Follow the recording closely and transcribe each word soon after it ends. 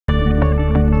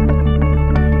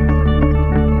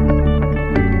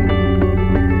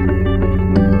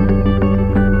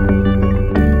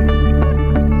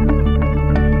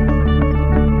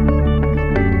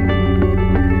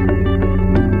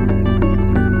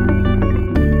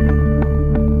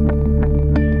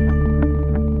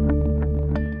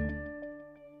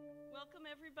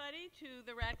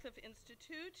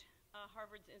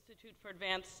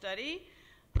Advanced Study.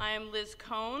 I am Liz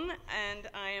Cohn, and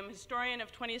I am historian of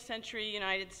 20th century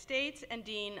United States and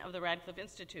Dean of the Radcliffe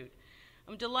Institute.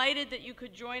 I'm delighted that you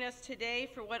could join us today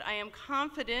for what I am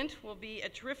confident will be a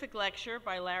terrific lecture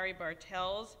by Larry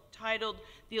Bartels titled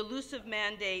The Elusive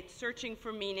Mandate, Searching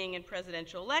for Meaning in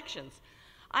Presidential Elections.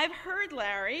 I've heard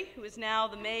Larry, who is now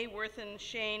the May Worthen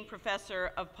Shane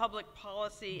Professor of Public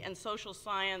Policy and Social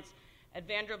Science at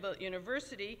Vanderbilt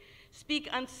University, speak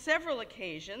on several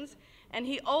occasions, and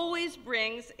he always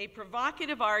brings a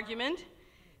provocative argument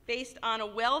based on a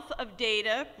wealth of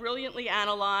data brilliantly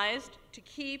analyzed to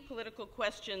key political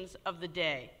questions of the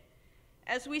day.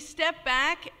 As we step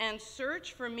back and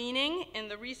search for meaning in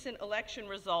the recent election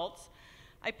results,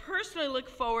 I personally look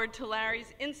forward to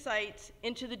Larry's insights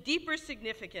into the deeper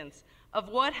significance of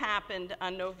what happened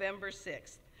on November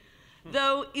 6th.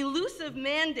 Though elusive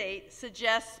mandate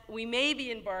suggests we may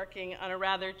be embarking on a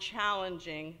rather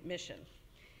challenging mission.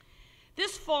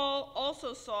 This fall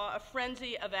also saw a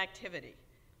frenzy of activity,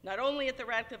 not only at the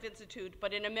Radcliffe Institute,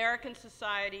 but in American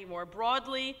society more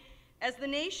broadly, as the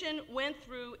nation went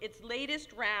through its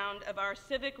latest round of our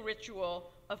civic ritual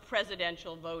of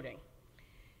presidential voting.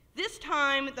 This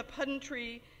time, the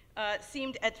punditry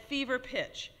seemed at fever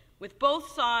pitch, with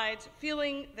both sides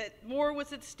feeling that more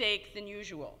was at stake than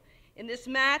usual. In this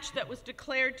match that was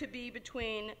declared to be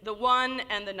between the 1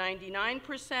 and the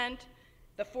 99%,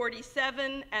 the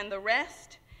 47 and the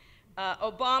rest,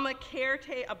 Obama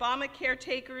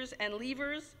caretakers and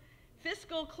leavers,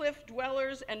 fiscal cliff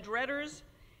dwellers and dreaders,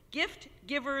 gift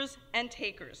givers and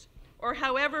takers, or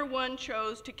however one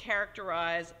chose to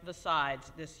characterize the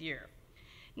sides this year.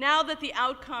 Now that the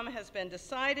outcome has been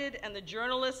decided and the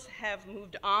journalists have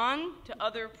moved on to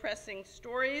other pressing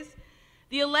stories,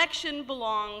 the election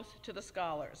belongs to the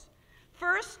scholars.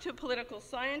 First to political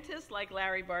scientists like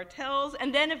Larry Bartels,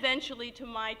 and then eventually to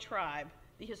my tribe,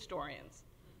 the historians.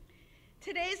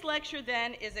 Today's lecture,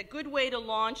 then, is a good way to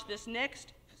launch this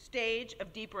next stage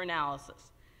of deeper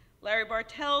analysis. Larry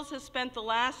Bartels has spent the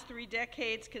last 3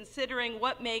 decades considering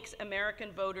what makes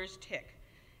American voters tick,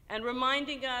 and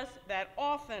reminding us that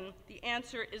often the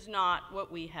answer is not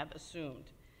what we have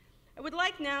assumed. I would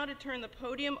like now to turn the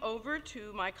podium over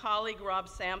to my colleague Rob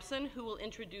Sampson, who will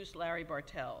introduce Larry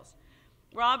Bartels.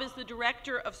 Rob is the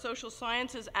Director of Social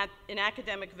Sciences in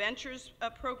Academic Ventures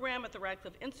program at the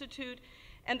Radcliffe Institute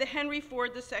and the Henry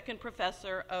Ford II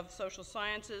Professor of Social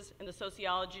Sciences in the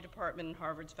Sociology Department in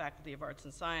Harvard's Faculty of Arts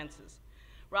and Sciences.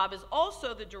 Rob is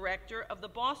also the Director of the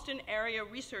Boston Area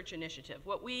Research Initiative,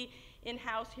 what we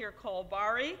in-house here call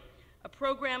BARI, a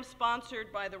program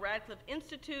sponsored by the Radcliffe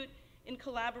Institute in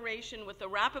collaboration with the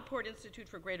Rappaport Institute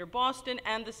for Greater Boston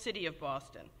and the City of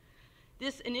Boston.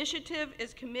 This initiative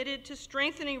is committed to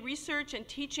strengthening research and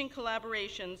teaching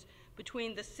collaborations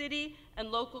between the city and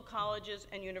local colleges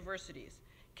and universities,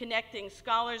 connecting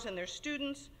scholars and their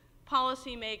students,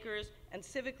 policymakers, and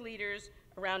civic leaders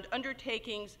around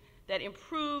undertakings that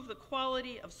improve the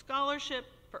quality of scholarship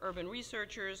for urban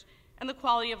researchers and the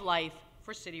quality of life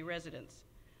for city residents.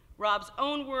 Rob's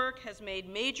own work has made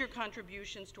major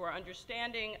contributions to our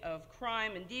understanding of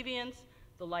crime and deviance,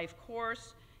 the life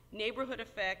course, neighborhood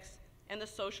effects, and the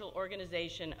social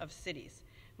organization of cities,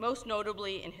 most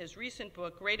notably in his recent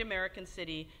book, Great American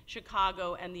City,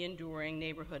 Chicago and the Enduring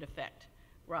Neighborhood Effect.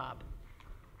 Rob.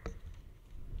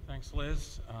 Thanks,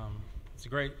 Liz. It's a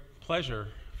great pleasure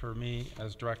for me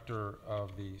as director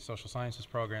of the Social Sciences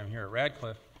program here at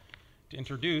Radcliffe to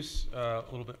introduce a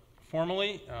little bit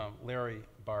formally Larry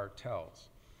Bartels.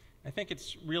 I think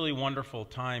it's really wonderful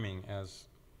timing, as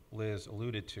Liz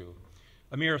alluded to.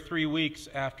 A mere 3 weeks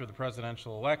after the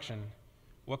presidential election,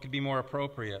 what could be more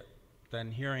appropriate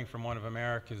than hearing from one of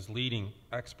America's leading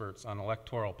experts on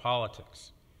electoral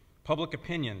politics, public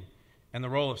opinion, and the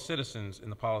role of citizens in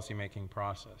the policymaking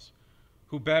process?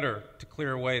 Who better to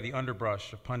clear away the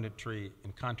underbrush of punditry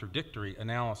and contradictory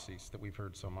analyses that we've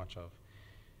heard so much of?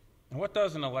 And what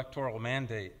does an electoral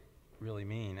mandate really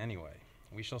mean anyway?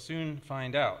 We shall soon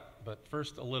find out, but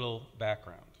first a little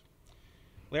background.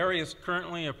 Larry is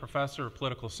currently a professor of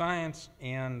political science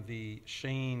and the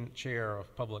Shane Chair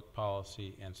of Public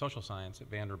Policy and Social Science at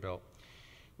Vanderbilt,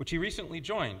 which he recently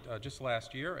joined just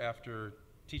last year after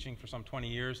teaching for some 20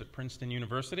 years at Princeton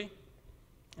University.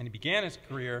 And he began his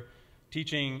career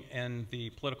teaching in the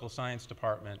political science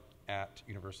department at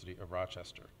University of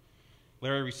Rochester.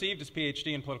 Larry received his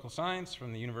PhD in political science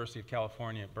from the University of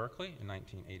California at Berkeley in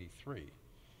 1983.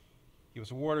 He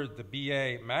was awarded the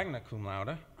BA magna cum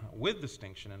laude with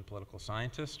distinction in political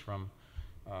scientist from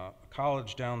a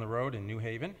college down the road in New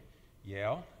Haven,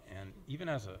 Yale, and even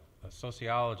as a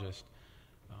sociologist,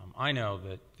 I know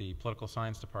that the political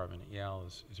science department at Yale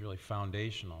is really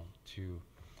foundational to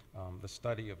the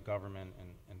study of government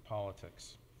and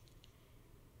politics.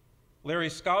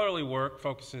 Larry's scholarly work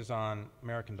focuses on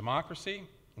American democracy,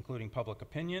 including public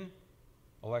opinion,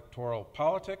 electoral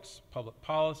politics, public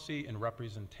policy, and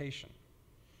representation.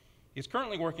 He's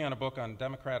currently working on a book on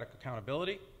democratic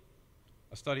accountability,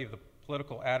 a study of the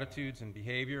political attitudes and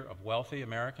behavior of wealthy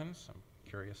Americans. I'm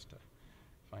curious to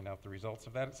find out the results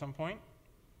of that at some point.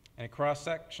 And a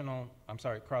cross-national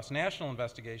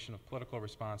investigation of political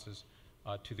responses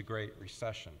to the Great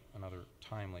Recession, another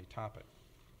timely topic,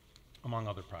 among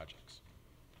other projects.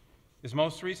 His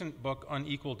most recent book,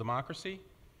 Unequal Democracy,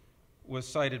 was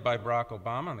cited by Barack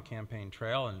Obama on the campaign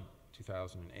trail in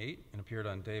 2008 and appeared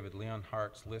on David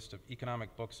Leonhardt's list of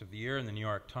economic books of the year in the New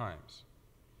York Times.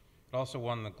 It also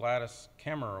won the Gladys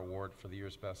Kammerer Award for the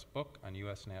year's best book on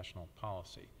U.S. national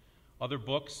policy. Other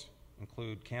books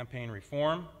include Campaign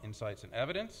Reform, Insights and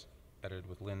Evidence, edited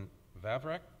with Lynn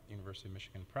Vavrek, University of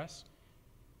Michigan Press,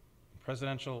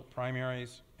 Presidential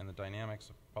Primaries and the Dynamics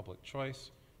of Public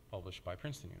Choice, published by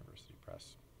Princeton University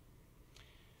Press.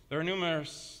 There are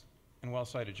numerous and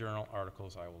well-cited journal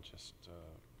articles. I will just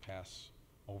pass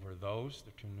over those.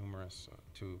 They're too numerous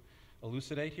to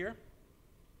elucidate here.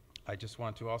 I just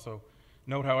want to also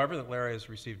note, however, that Larry has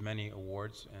received many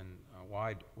awards and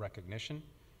wide recognition.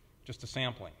 Just a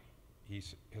sampling. He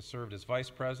has served as Vice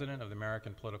President of the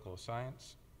American Political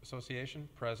Science Association,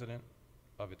 President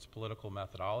of its Political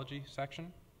Methodology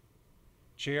section,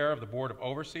 Chair of the Board of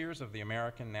Overseers of the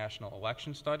American National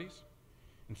Election Studies,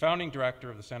 and Founding Director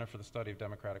of the Center for the Study of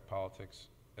Democratic Politics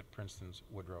at Princeton's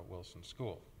Woodrow Wilson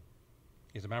School.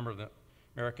 He's a member of the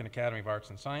American Academy of Arts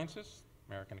and Sciences,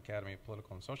 American Academy of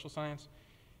Political and Social Science,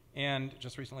 and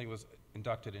just recently was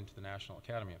inducted into the National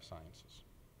Academy of Sciences.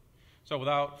 So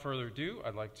without further ado,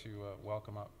 I'd like to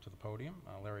welcome up to the podium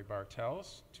Larry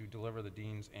Bartels to deliver the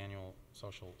Dean's annual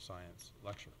Social Science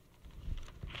Lecture.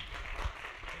 Thank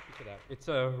you for that. It's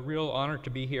a real honor to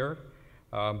be here.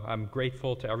 I'm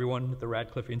grateful to everyone at the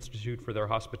Radcliffe Institute for their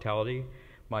hospitality.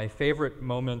 My favorite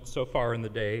moment so far in the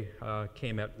day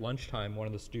came at lunchtime. One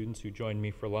of the students who joined me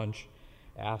for lunch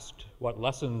asked what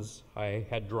lessons I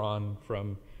had drawn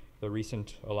from the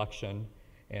recent election.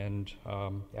 And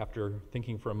after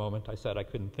thinking for a moment, I said I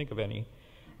couldn't think of any.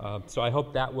 So I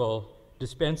hope that will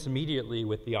dispense immediately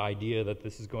with the idea that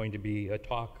this is going to be a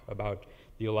talk about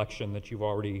the election that you've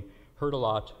already heard a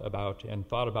lot about and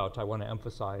thought about. I want to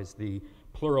emphasize the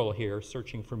plural here,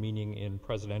 searching for meaning in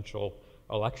presidential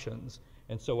elections.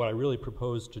 And so what I really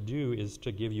propose to do is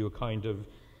to give you a kind of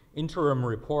interim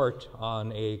report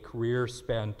on a career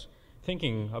spent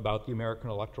thinking about the American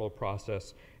electoral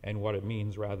process and what it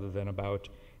means rather than about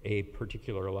a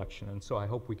particular election. And so I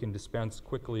hope we can dispense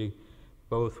quickly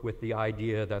both with the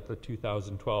idea that the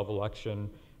 2012 election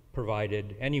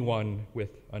provided anyone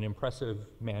with an impressive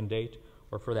mandate,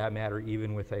 or for that matter,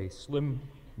 even with a slim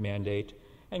mandate,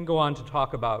 and go on to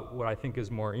talk about what I think is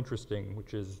more interesting,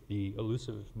 which is the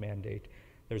elusive mandate.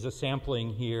 There's a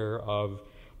sampling here of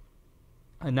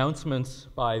announcements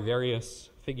by various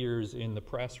figures in the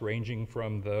press, ranging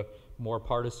from the more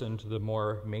partisan to the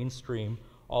more mainstream,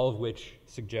 all of which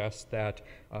suggest that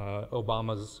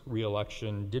Obama's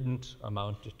re-election didn't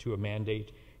amount to a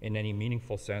mandate in any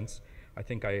meaningful sense. I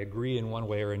think I agree in one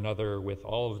way or another with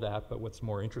all of that, but what's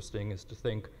more interesting is to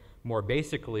think more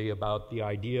basically about the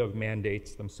idea of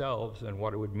mandates themselves and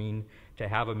what it would mean to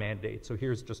have a mandate. So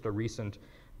here's just a recent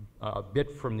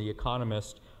bit from The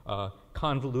Economist,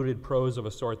 convoluted prose of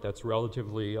a sort that's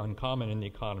relatively uncommon in The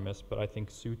Economist, but I think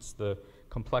suits the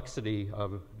complexity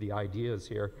of the ideas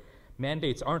here.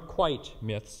 Mandates aren't quite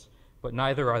myths, but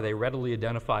neither are they readily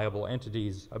identifiable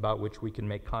entities about which we can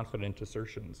make confident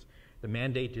assertions. The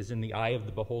mandate is in the eye of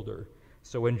the beholder.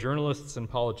 So when journalists and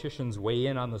politicians weigh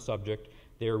in on the subject,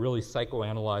 they are really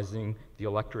psychoanalyzing the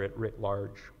electorate writ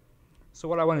large. So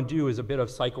what I want to do is a bit of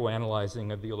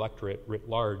psychoanalyzing of the electorate writ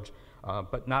large,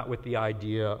 but not with the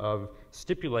idea of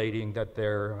stipulating that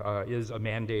there is a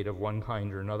mandate of one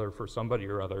kind or another for somebody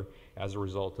or other as a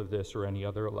result of this or any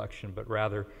other election, but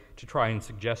rather to try and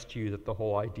suggest to you that the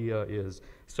whole idea is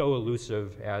so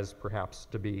elusive as perhaps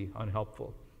to be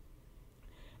unhelpful.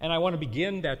 And I want to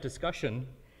begin that discussion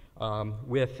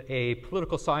with a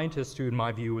political scientist who, in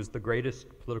my view, was the greatest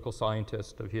political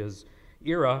scientist of his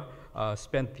era,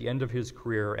 spent the end of his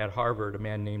career at Harvard, a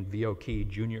man named V.O. Key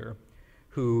Jr.,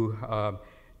 who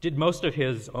did most of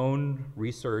his own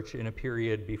research in a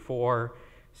period before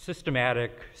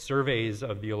systematic surveys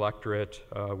of the electorate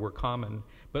were common,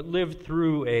 but lived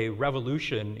through a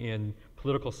revolution in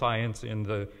political science in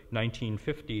the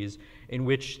 1950s in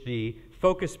which the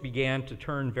focus began to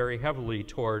turn very heavily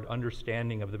toward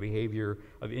understanding of the behavior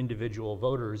of individual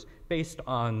voters based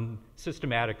on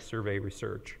systematic survey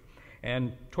research.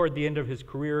 And toward the end of his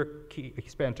career, he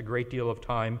spent a great deal of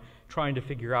time trying to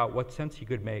figure out what sense he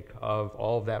could make of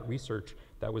all of that research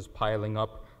that was piling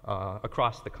up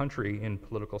across the country in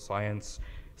political science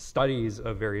studies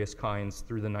of various kinds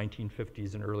through the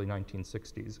 1950s and early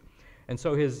 1960s. And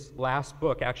so his last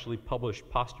book, actually published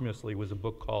posthumously, was a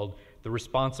book called The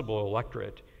Responsible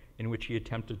Electorate, in which he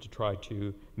attempted to try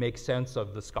to make sense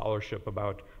of the scholarship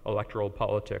about electoral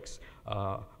politics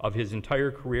of his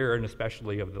entire career, and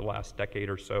especially of the last decade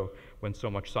or so, when so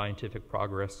much scientific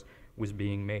progress was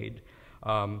being made.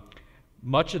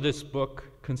 Much of this book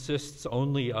consists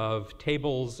only of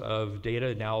tables of data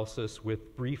analysis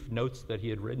with brief notes that he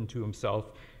had written to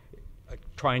himself,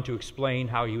 trying to explain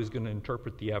how he was going to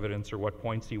interpret the evidence or what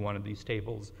points he wanted these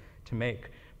tables to make.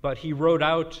 But he wrote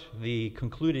out the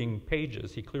concluding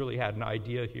pages. He clearly had an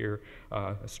idea here,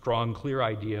 a strong, clear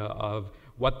idea of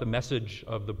what the message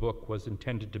of the book was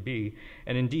intended to be.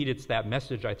 And indeed, it's that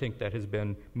message, I think, that has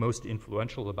been most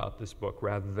influential about this book,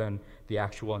 rather than the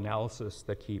actual analysis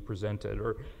that he presented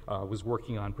or was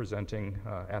working on presenting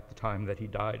at the time that he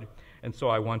died. And so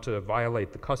I want to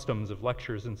violate the customs of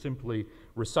lectures and simply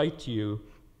recite to you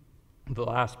the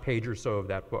last page or so of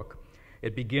that book.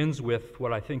 It begins with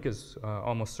what I think is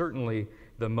almost certainly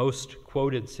the most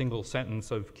quoted single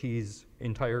sentence of Key's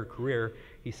entire career.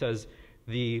 He says,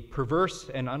 "The perverse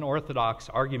and unorthodox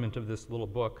argument of this little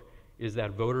book is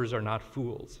that voters are not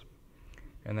fools."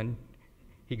 And then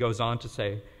he goes on to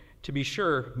say, "To be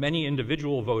sure, many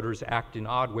individual voters act in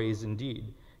odd ways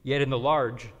indeed, yet in the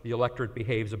large, the electorate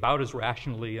behaves about as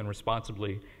rationally and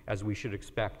responsibly as we should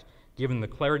expect, given the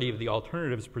clarity of the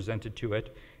alternatives presented to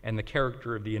it and the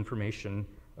character of the information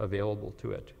available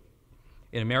to it."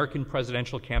 In American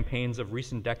presidential campaigns of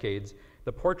recent decades,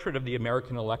 the portrait of the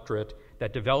American electorate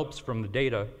that develops from the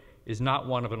data is not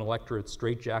one of an electorate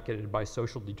straitjacketed by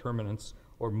social determinants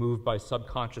or moved by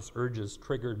subconscious urges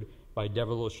triggered by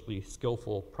devilishly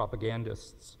skillful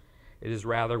propagandists. It is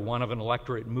rather one of an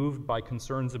electorate moved by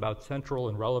concerns about central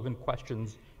and relevant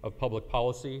questions of public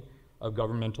policy, of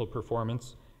governmental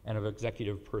performance, and of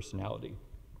executive personality.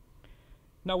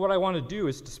 Now, what I want to do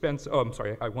is to spend,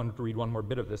 I wanted to read one more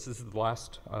bit of this. This is the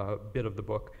last bit of the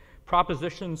book.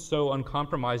 Propositions so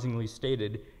uncompromisingly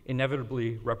stated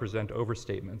inevitably represent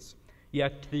overstatements.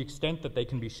 Yet, to the extent that they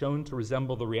can be shown to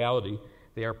resemble the reality,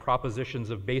 they are propositions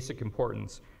of basic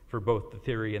importance for both the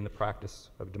theory and the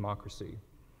practice of democracy.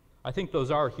 I think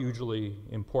those are hugely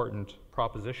important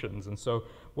propositions, and so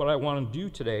what I want to do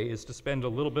today is to spend a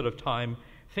little bit of time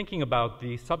thinking about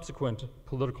the subsequent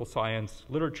political science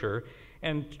literature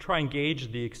and to try and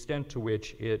gauge the extent to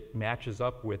which it matches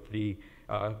up with the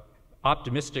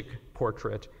optimistic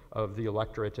portrait of the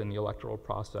electorate and the electoral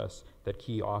process that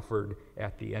Key offered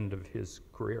at the end of his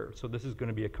career. So this is going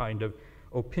to be a kind of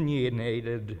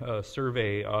opinionated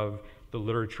survey of the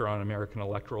literature on American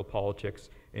electoral politics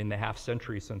in the half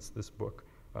century since this book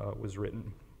was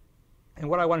written. And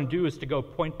what I want to do is to go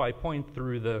point by point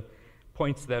through the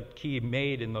points that Key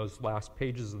made in those last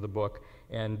pages of the book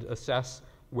and assess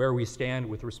where we stand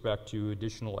with respect to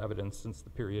additional evidence since the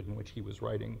period in which he was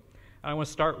writing. And I want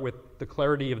to start with the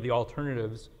clarity of the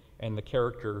alternatives and the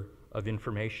character of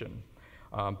information.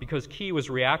 Because Key was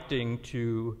reacting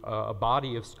to a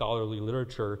body of scholarly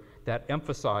literature that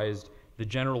emphasized the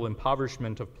general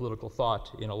impoverishment of political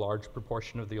thought in a large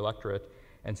proportion of the electorate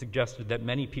and suggested that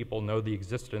many people know the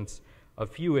existence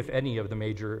of few, if any, of the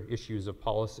major issues of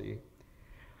policy.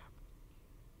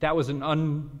 That was an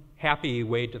unhappy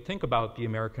way to think about the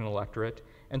American electorate,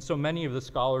 and so many of the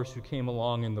scholars who came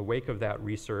along in the wake of that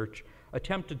research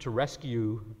attempted to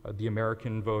rescue the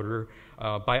American voter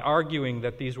by arguing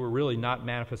that these were really not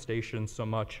manifestations so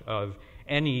much of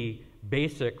any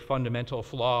basic fundamental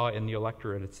flaw in the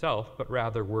electorate itself, but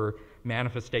rather were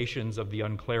manifestations of the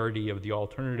unclarity of the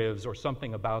alternatives or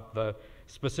something about the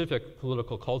specific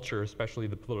political culture, especially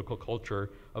the political culture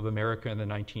of America in the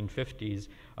 1950s,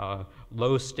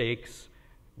 low stakes,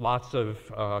 lots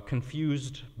of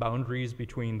confused boundaries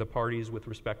between the parties with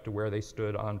respect to where they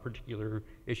stood on particular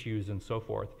issues and so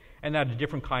forth, and that a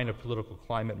different kind of political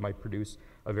climate might produce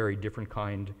a very different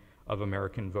kind of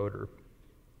American voter.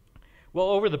 Well,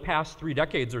 over the past 3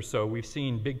 decades or so, we've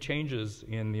seen big changes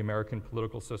in the American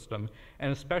political system,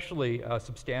 and especially a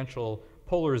substantial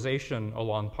polarization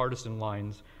along partisan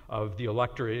lines of the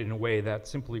electorate in a way that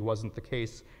simply wasn't the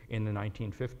case in the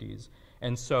 1950s.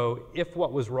 And so if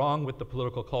what was wrong with the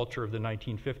political culture of the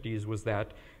 1950s was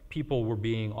that people were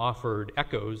being offered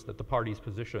echoes that the party's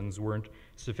positions weren't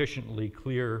sufficiently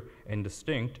clear and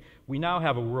distinct, we now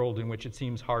have a world in which it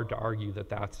seems hard to argue that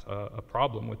that's a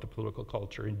problem with the political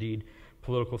culture. Indeed,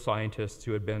 political scientists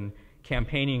who had been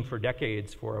campaigning for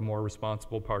decades for a more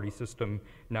responsible party system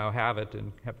now have it,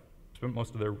 and have spent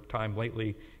most of their time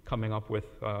lately coming up with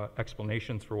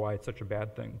explanations for why it's such a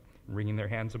bad thing, and wringing their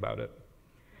hands about it.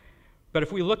 But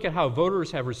if we look at how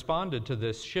voters have responded to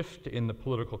this shift in the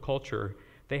political culture,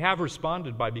 they have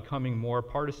responded by becoming more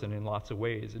partisan in lots of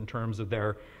ways in terms of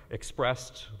their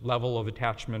expressed level of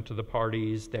attachment to the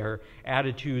parties, their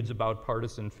attitudes about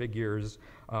partisan figures.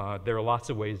 There are lots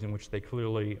of ways in which they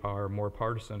clearly are more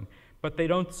partisan, but they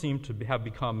don't seem to have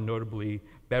become notably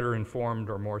better informed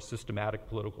or more systematic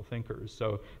political thinkers.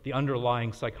 So the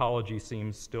underlying psychology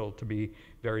seems still to be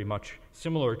very much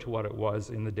similar to what it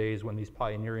was in the days when these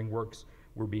pioneering works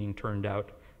were being turned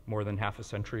out more than half a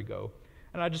century ago.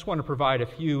 And I just want to provide a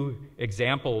few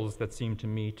examples that seem to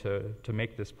me to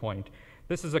make this point.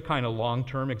 This is a kind of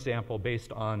long-term example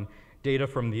based on data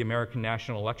from the American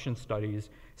National Election Studies.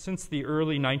 Since the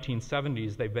early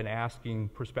 1970s, they've been asking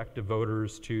prospective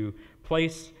voters to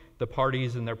place the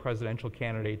parties and their presidential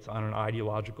candidates on an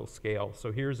ideological scale.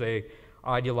 So here's a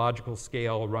ideological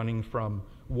scale running from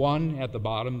 1 at the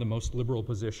bottom, the most liberal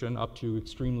position, up to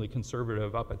extremely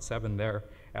conservative, up at 7 there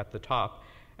at the top.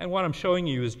 And what I'm showing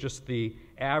you is just the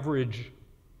average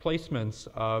placements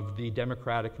of the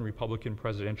Democratic and Republican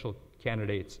presidential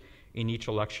candidates in each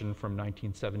election from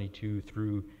 1972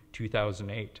 through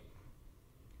 2008.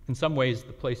 In some ways,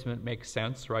 the placement makes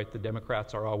sense, right? The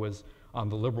Democrats are always on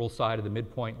the liberal side of the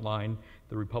midpoint line.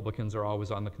 The Republicans are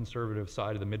always on the conservative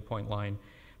side of the midpoint line.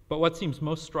 But what seems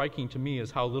most striking to me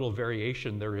is how little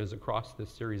variation there is across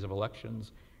this series of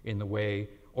elections in the way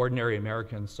ordinary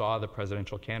Americans saw the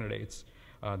presidential candidates.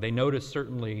 They noticed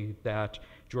certainly that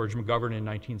George McGovern in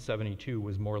 1972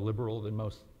 was more liberal than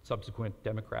most subsequent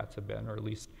Democrats have been, or at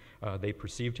least they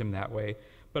perceived him that way.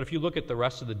 But if you look at the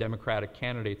rest of the Democratic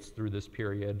candidates through this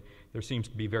period, there seems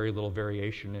to be very little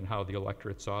variation in how the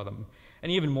electorate saw them.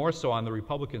 And even more so on the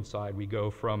Republican side, we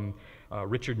go from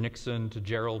Richard Nixon to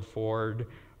Gerald Ford,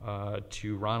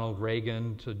 to Ronald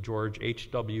Reagan, to George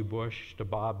H.W. Bush, to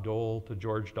Bob Dole, to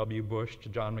George W. Bush, to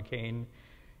John McCain.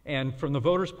 And from the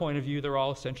voters' point of view, they're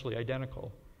all essentially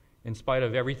identical, in spite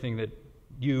of everything that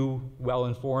you,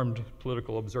 well-informed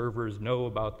political observers, know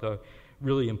about the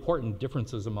really important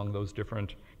differences among those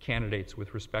different candidates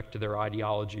with respect to their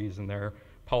ideologies and their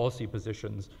policy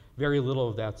positions. Very little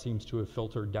of that seems to have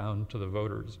filtered down to the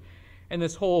voters. And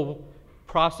this whole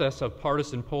process of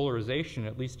partisan polarization,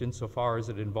 at least insofar as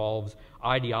it involves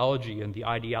ideology and the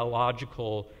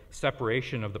ideological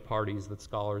separation of the parties that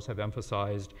scholars have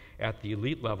emphasized at the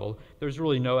elite level, there's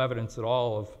really no evidence at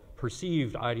all of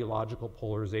perceived ideological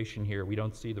polarization here. We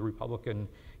don't see the Republican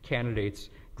candidates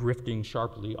drifting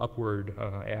sharply upward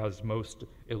as most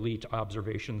elite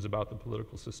observations about the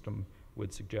political system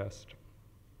would suggest.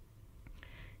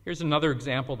 Here's another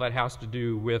example that has to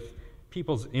do with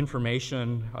people's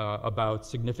information about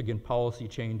significant policy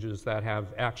changes that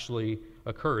have actually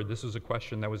occurred. This is a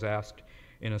question that was asked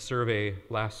in a survey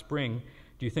last spring.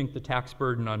 Do you think the tax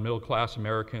burden on middle-class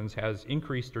Americans has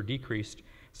increased or decreased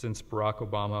since Barack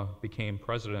Obama became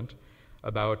president?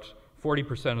 About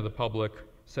 40% of the public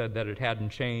said that it hadn't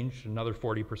changed. Another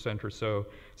 40% or so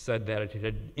said that it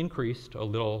had increased a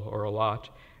little or a lot,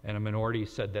 and a minority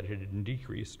said that it had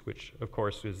decreased, which of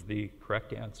course is the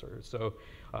correct answer. So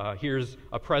here's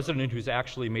a president who's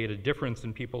actually made a difference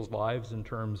in people's lives in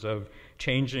terms of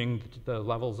changing the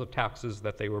levels of taxes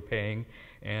that they were paying,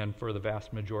 and for the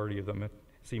vast majority of them, it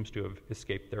seems to have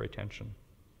escaped their attention.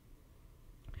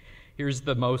 Here's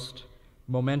the most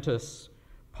momentous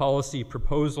policy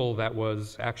proposal that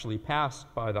was actually passed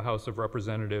by the House of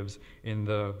Representatives in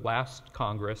the last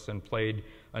Congress and played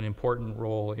an important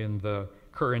role in the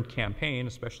current campaign,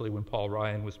 especially when Paul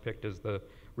Ryan was picked as the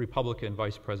Republican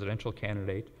vice presidential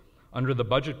candidate. Under the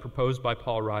budget proposed by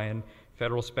Paul Ryan,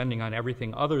 federal spending on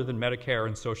everything other than Medicare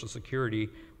and Social Security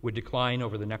would decline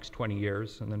over the next 20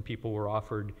 years, and then people were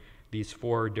offered these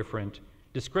 4 different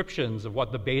descriptions of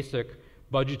what the basic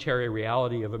budgetary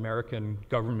reality of American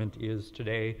government is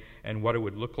today and what it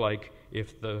would look like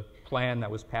if the plan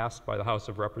that was passed by the House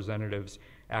of Representatives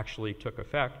actually took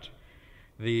effect.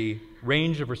 The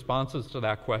range of responses to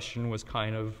that question was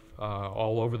kind of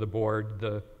all over the board.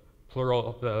 The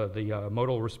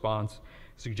modal response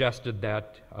suggested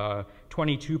that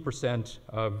 22%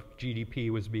 of GDP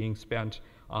was being spent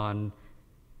on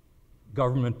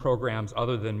government programs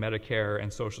other than Medicare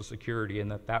and Social Security,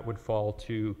 and that would fall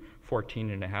to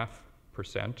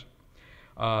 14.5%.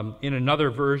 In another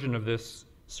version of this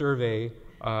survey,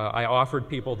 I offered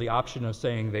people the option of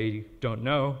saying they don't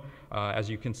know. As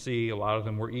you can see, a lot of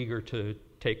them were eager to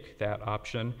take that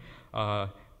option.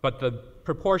 But the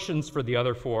proportions for the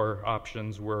other 4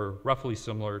 options were roughly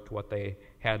similar to what they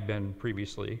had been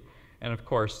previously. And of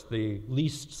course, the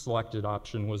least selected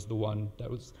option was the one that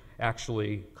was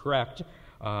actually correct.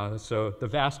 So the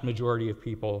vast majority of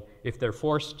people, if they're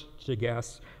forced to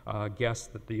guess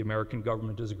that the American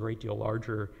government is a great deal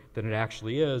larger than it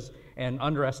actually is, and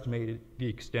underestimated the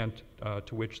extent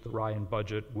to which the Ryan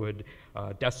budget would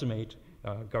decimate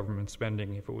government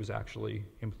spending if it was actually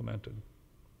implemented.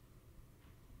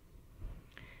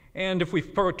 And if we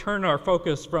turn our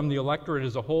focus from the electorate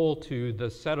as a whole to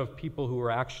the set of people who are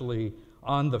actually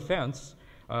on the fence,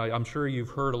 I'm sure you've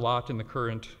heard a lot in the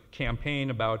current campaign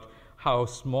about how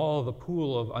small the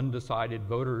pool of undecided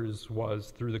voters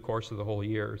was through the course of the whole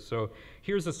year. So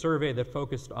here's a survey that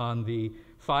focused on the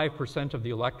 5% of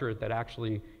the electorate that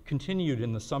actually continued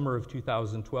in the summer of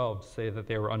 2012 to say that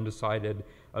they were undecided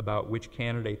about which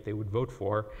candidate they would vote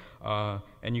for.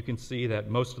 And you can see that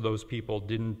most of those people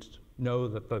didn't know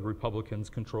that the Republicans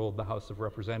controlled the House of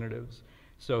Representatives.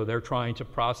 So they're trying to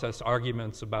process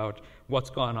arguments about what's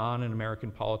gone on in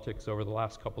American politics over the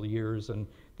last couple of years and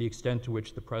the extent to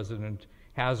which the president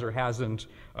has or hasn't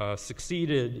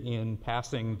succeeded in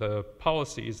passing the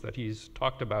policies that he's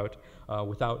talked about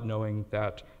without knowing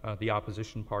that the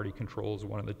opposition party controls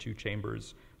one of the 2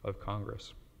 chambers of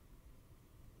Congress.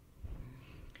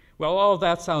 Well, all of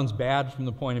that sounds bad from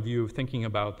the point of view of thinking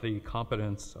about the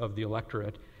competence of the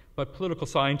electorate, but political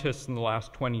scientists in the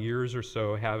last 20 years or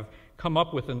so have come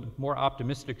up with a more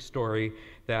optimistic story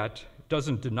that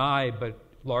doesn't deny but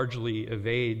largely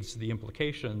evades the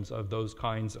implications of those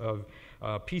kinds of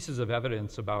pieces of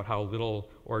evidence about how little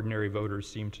ordinary voters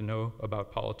seem to know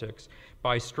about politics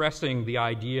by stressing the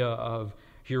idea of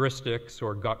heuristics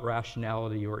or gut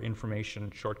rationality or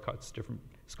information shortcuts. Different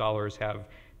scholars have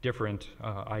different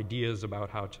ideas about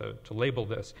how to label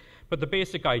this. But the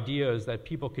basic idea is that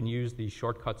people can use these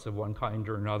shortcuts of one kind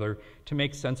or another to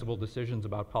make sensible decisions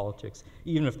about politics,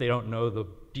 even if they don't know the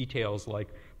details like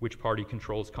which party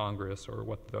controls Congress or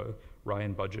what the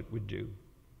Ryan budget would do.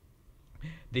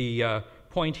 The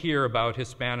point here about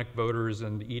Hispanic voters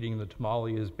and eating the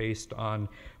tamale is based on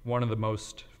one of the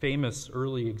most famous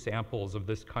early examples of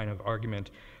this kind of argument.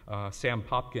 Sam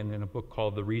Popkin, in a book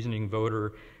called The Reasoning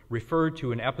Voter, referred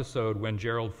to an episode when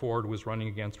Gerald Ford was running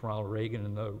against Ronald Reagan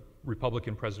in the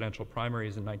Republican presidential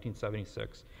primaries in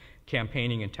 1976,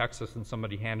 campaigning in Texas, and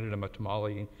somebody handed him a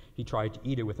tamale. He tried to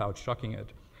eat it without shucking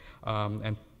it.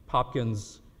 And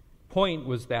Popkin's point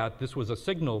was that this was a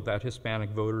signal that Hispanic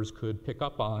voters could pick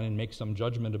up on and make some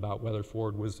judgment about whether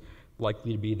Ford was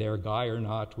likely to be their guy or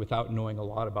not without knowing a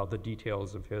lot about the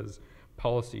details of his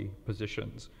policy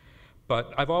positions.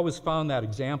 But I've always found that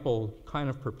example kind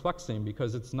of perplexing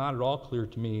because it's not at all clear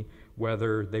to me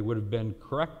whether they would have been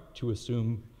correct to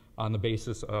assume on the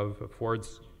basis of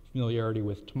Ford's familiarity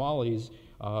with tamales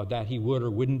that he would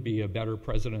or wouldn't be a better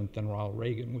president than Ronald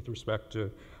Reagan with respect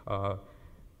to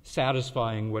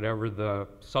satisfying whatever the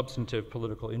substantive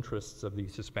political interests of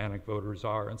these Hispanic voters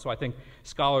are. And so I think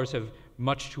scholars have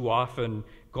much too often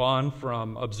gone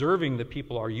from observing that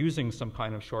people are using some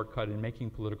kind of shortcut in making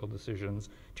political decisions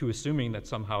to assuming that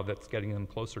somehow that's getting them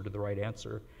closer to the right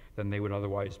answer than they would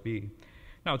otherwise be.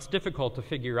 Now, it's difficult to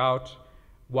figure out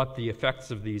what the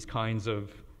effects of these kinds of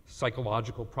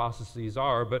psychological processes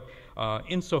are, but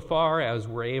insofar as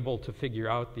we're able to figure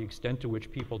out the extent to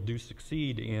which people do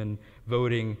succeed in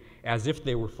voting as if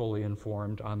they were fully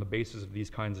informed on the basis of these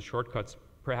kinds of shortcuts,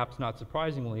 perhaps not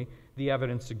surprisingly, the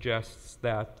evidence suggests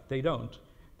that they don't,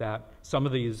 that some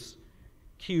of these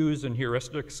cues and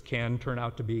heuristics can turn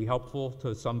out to be helpful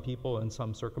to some people in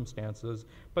some circumstances,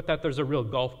 but that there's a real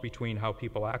gulf between how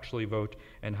people actually vote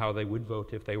and how they would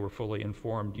vote if they were fully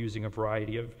informed using a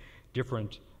variety of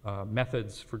different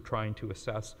methods for trying to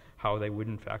assess how they would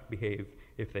in fact behave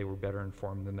if they were better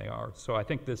informed than they are. So I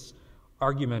think this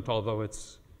argument, although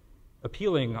it's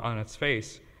appealing on its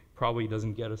face, probably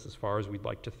doesn't get us as far as we'd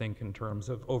like to think in terms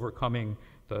of overcoming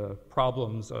the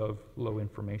problems of low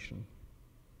information.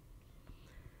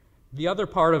 The other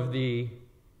part of the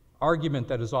argument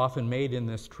that is often made in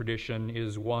this tradition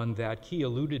is one that Key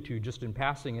alluded to just in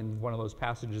passing in one of those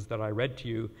passages that I read to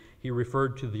you. He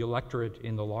referred to the electorate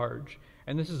in the large.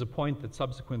 And this is a point that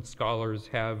subsequent scholars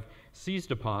have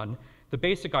seized upon, The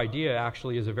basic idea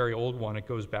actually is a very old one. It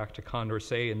goes back to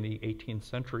Condorcet in the 18th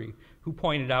century, who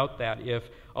pointed out that if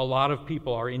a lot of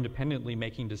people are independently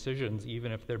making decisions,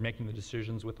 even if they're making the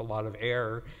decisions with a lot of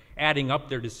error, adding up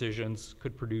their decisions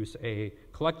could produce a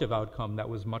collective outcome that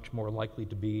was much more likely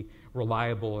to be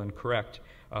reliable and correct,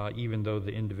 even though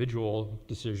the individual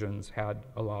decisions had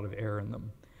a lot of error in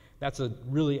them. That's a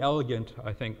really elegant,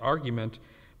 I think, argument,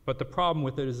 but the problem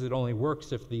with it is it only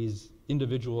works if these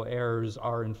individual errors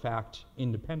are in fact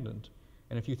independent.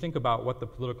 And if you think about what the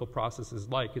political process is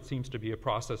like, it seems to be a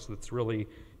process that's really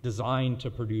designed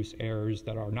to produce errors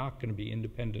that are not going to be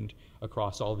independent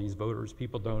across all these voters.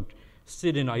 People don't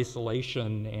sit in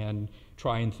isolation and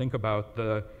try and think about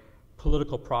the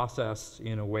political process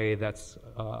in a way that's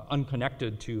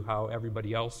unconnected to how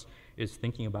everybody else is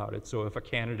thinking about it. So if a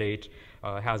candidate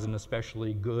has an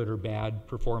especially good or bad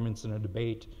performance in a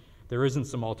debate, there isn't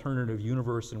some alternative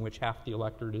universe in which half the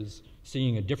electorate is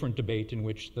seeing a different debate in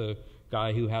which the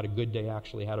guy who had a good day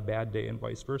actually had a bad day and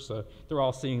vice versa. They're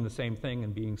all seeing the same thing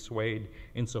and being swayed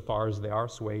insofar as they are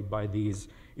swayed by these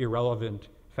irrelevant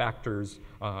factors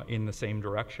in the same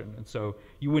direction. And so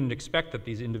you wouldn't expect that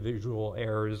these individual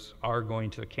errors are going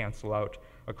to cancel out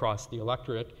across the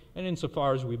electorate, and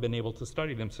insofar as we've been able to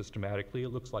study them systematically, it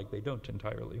looks like they don't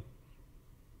entirely.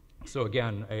 So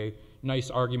again, a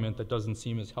nice argument that doesn't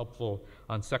seem as helpful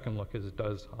on second look as it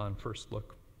does on first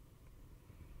look.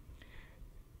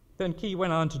 Then Key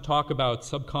went on to talk about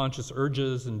subconscious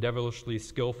urges and devilishly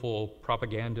skillful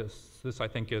propagandists. This, I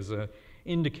think, is an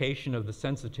indication of the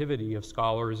sensitivity of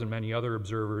scholars and many other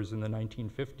observers in the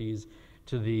 1950s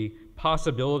to the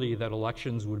possibility that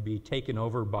elections would be taken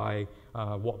over by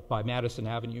Madison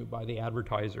Avenue, by the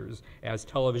advertisers. As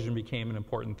television became an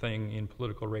important thing in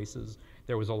political races,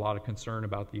 there was a lot of concern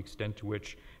about the extent to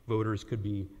which voters could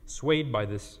be swayed by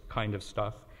this kind of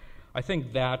stuff. I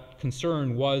think that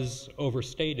concern was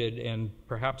overstated, and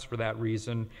perhaps for that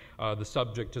reason, the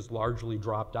subject has largely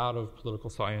dropped out of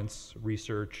political science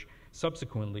research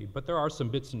subsequently. But there are some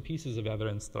bits and pieces of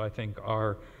evidence that I think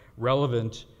are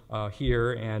relevant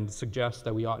here and suggest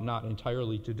that we ought not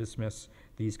entirely to dismiss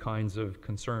these kinds of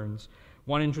concerns.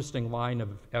 One interesting line of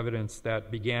evidence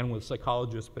that began with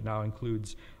psychologists but now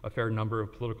includes a fair number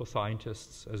of political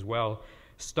scientists as well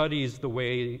studies the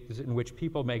ways in which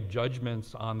people make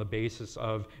judgments on the basis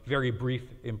of very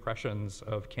brief impressions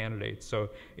of candidates. So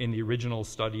in the original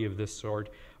study of this sort,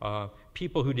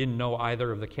 people who didn't know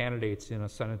either of the candidates in a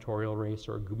senatorial race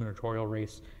or a gubernatorial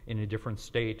race in a different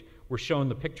state were shown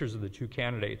the pictures of the two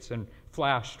candidates and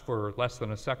flashed for less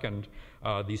than a second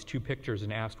these two pictures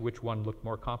and asked which one looked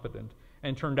more competent.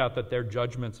 And it turned out that their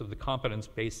judgments of the competence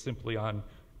based simply on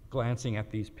glancing at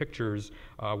these pictures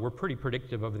were pretty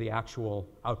predictive of the actual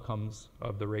outcomes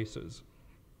of the races.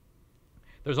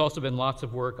 There's also been lots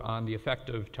of work on the effect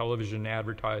of television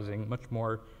advertising, much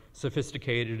more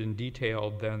sophisticated and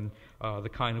detailed than the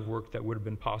kind of work that would have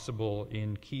been possible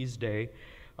in Key's day.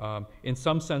 In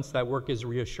some sense, that work is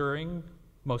reassuring.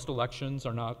 Most elections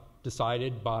are not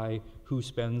decided by who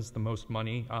spends the most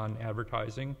money on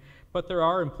advertising, but there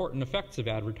are important effects of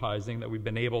advertising that we've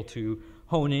been able to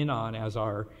hone in on as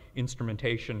our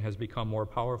instrumentation has become more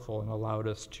powerful and allowed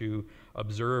us to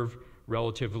observe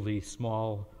relatively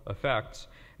small effects.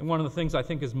 And one of the things I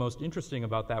think is most interesting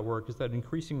about that work is that it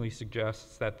increasingly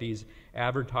suggests that these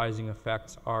advertising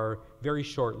effects are very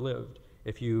short-lived.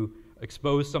 If you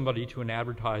expose somebody to an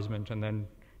advertisement and then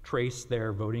trace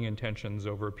their voting intentions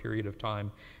over a period of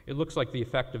time, it looks like the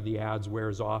effect of the ads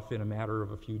wears off in a matter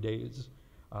of a few days,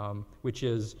 which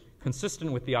is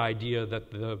consistent with the idea that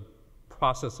the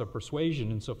process of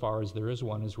persuasion, insofar as there is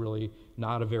one, is really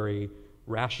not a very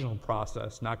rational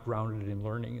process, not grounded in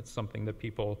learning. It's something that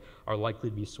people are likely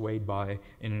to be swayed by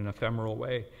in an ephemeral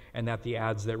way, and that the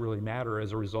ads that really matter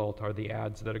as a result are the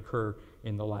ads that occur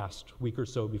in the last week or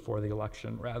so before the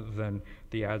election, rather than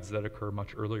the ads that occur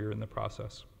much earlier in the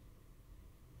process.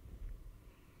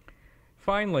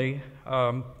 Finally,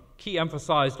 Key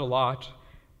emphasized a lot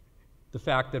the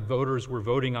fact that voters were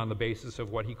voting on the basis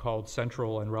of what he called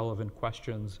central and relevant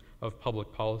questions of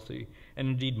public policy. And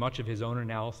indeed, much of his own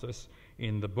analysis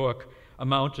in the book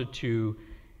amounted to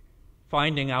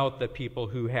finding out that people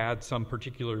who had some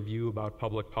particular view about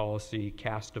public policy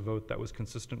cast a vote that was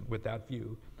consistent with that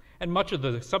view. And much of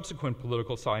the subsequent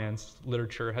political science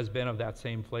literature has been of that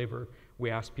same flavor. We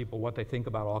ask people what they think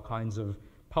about all kinds of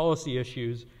policy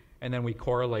issues, and then we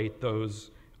correlate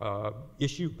those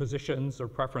issue positions or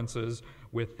preferences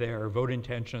with their vote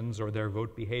intentions or their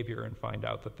vote behavior and find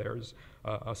out that there's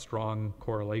a strong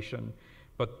correlation.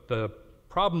 But the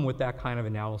problem with that kind of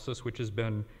analysis, which has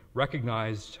been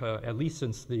recognized at least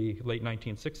since the late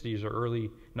 1960s or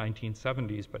early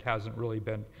 1970s, but hasn't really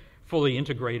been fully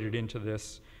integrated into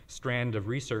this strand of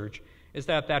research, is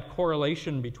that that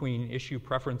correlation between issue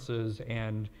preferences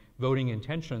and voting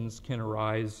intentions can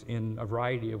arise in a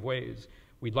variety of ways.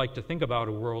 We'd like to think about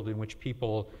a world in which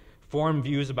people form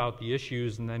views about the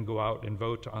issues and then go out and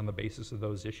vote on the basis of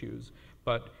those issues.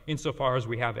 But insofar as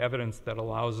we have evidence that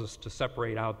allows us to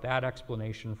separate out that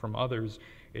explanation from others,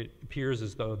 it appears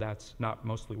as though that's not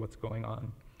mostly what's going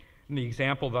on. And the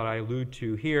example that I allude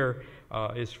to here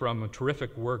is from a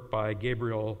terrific work by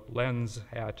Gabriel Lenz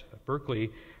at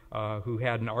Berkeley, who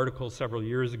had an article several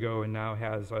years ago and now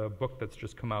has a book that's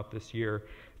just come out this year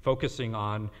focusing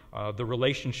on the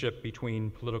relationship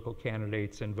between political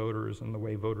candidates and voters and the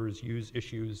way voters use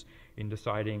issues in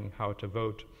deciding how to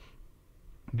vote.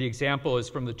 The example is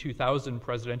from the 2000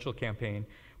 presidential campaign,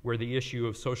 where the issue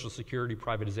of Social Security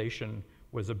privatization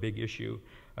was a big issue.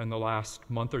 In the last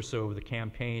month or so of the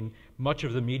campaign, much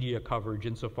of the media coverage,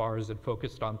 insofar as it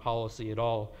focused on policy at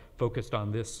all, focused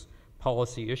on this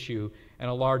policy issue, and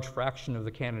a large fraction of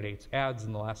the candidates' ads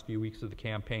in the last few weeks of the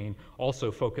campaign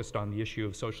also focused on the issue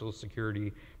of Social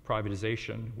Security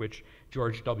privatization, which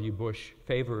George W. Bush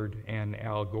favored and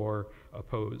Al Gore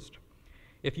opposed.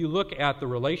 If you look at the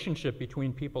relationship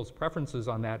between people's preferences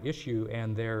on that issue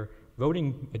and their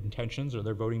voting intentions or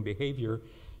their voting behavior,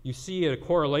 you see a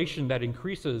correlation that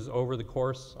increases over the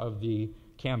course of the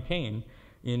campaign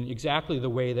in exactly the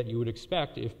way that you would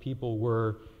expect if people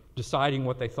were deciding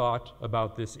what they thought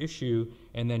about this issue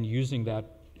and then using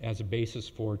that as a basis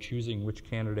for choosing which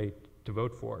candidate to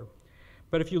vote for.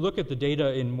 But if you look at the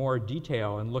data in more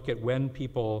detail and look at when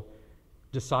people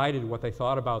decided what they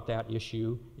thought about that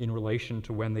issue in relation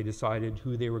to when they decided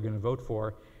who they were going to vote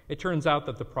for, it turns out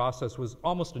that the process was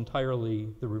almost entirely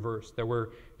the reverse. There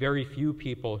were very few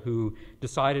people who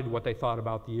decided what they thought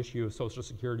about the issue of Social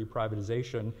Security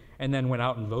privatization and then went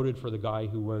out and voted for the guy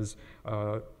who was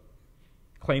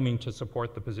claiming to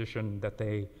support the position that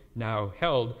they now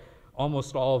held.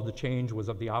 Almost all of the change was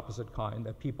of the opposite kind,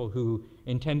 that people who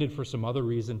intended for some other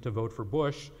reason to vote for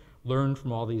Bush learned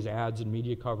from all these ads and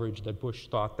media coverage that Bush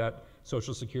thought that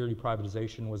Social Security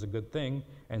privatization was a good thing,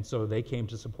 and so they came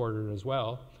to support it as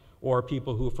well. Or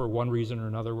people who, for one reason or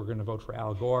another, were going to vote for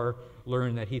Al Gore,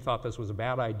 learned that he thought this was a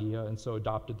bad idea, and so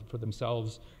adopted for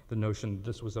themselves the notion that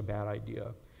this was a bad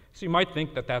idea. So you might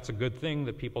think that that's a good thing,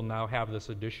 that people now have this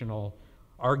additional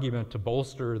argument to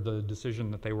bolster the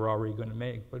decision that they were already going to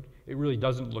make, but it really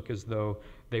doesn't look as though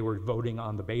they were voting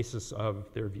on the basis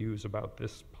of their views about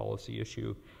this policy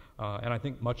issue. And I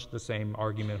think much the same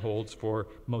argument holds for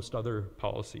most other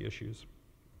policy issues.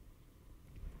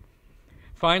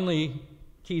 Finally,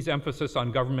 Key's emphasis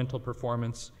on governmental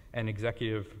performance and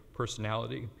executive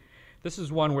personality. This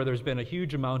is one where there's been a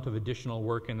huge amount of additional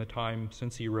work in the time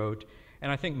since he wrote,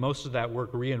 and I think most of that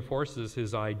work reinforces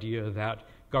his idea that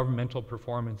governmental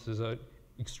performance is an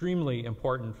extremely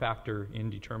important factor in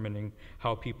determining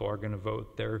how people are going to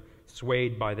vote. They're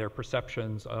swayed by their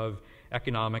perceptions of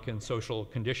economic and social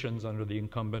conditions under the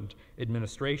incumbent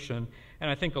administration, and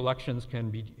I think elections can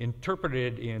be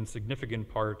interpreted in significant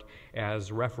part as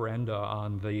referenda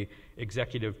on the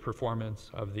executive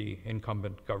performance of the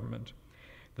incumbent government.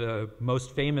 The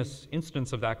most famous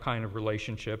instance of that kind of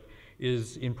relationship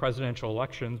is in presidential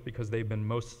elections, because they've been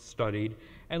most studied,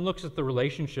 and looks at the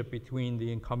relationship between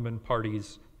the incumbent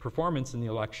party's performance in the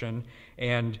election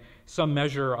and some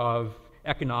measure of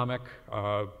economic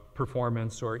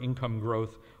performance or income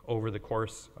growth over the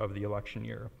course of the election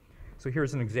year. So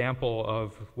here's an example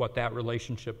of what that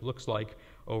relationship looks like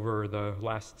over the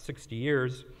last 60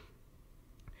 years.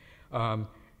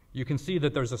 You can see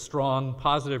that there's a strong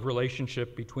positive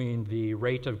relationship between the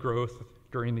rate of growth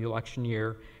during the election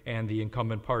year and the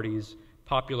incumbent party's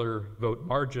popular vote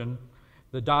margin.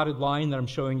 The dotted line that I'm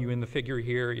showing you in the figure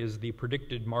here is the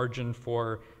predicted margin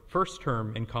for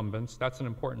first-term incumbents. That's an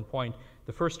important point.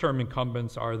 The first-term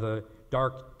incumbents are the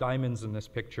dark diamonds in this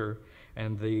picture,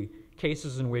 and the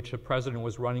cases in which a president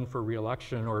was running for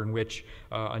re-election or in which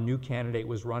a new candidate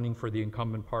was running for the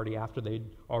incumbent party after they'd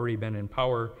already been in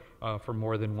power for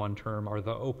more than one term are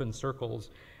the open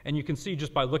circles. And you can see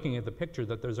just by looking at the picture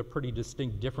that there's a pretty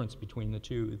distinct difference between the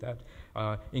two, that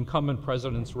incumbent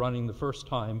presidents running the first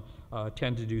time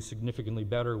tend to do significantly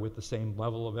better with the same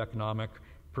level of economic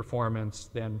performance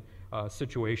than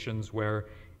situations where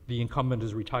the incumbent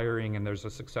is retiring and there's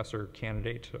a successor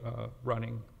candidate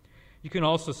running. You can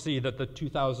also see that the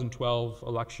 2012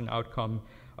 election outcome,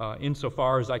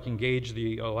 insofar as I can gauge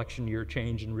the election year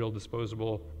change in real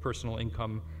disposable personal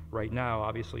income right now,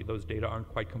 obviously those data aren't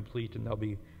quite complete and they'll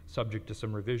be subject to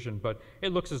some revision, but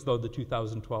it looks as though the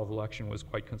 2012 election was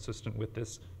quite consistent with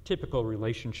this typical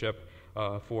relationship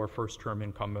for first-term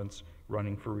incumbents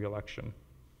running for re-election.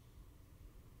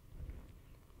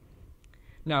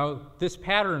 Now, this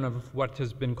pattern of what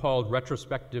has been called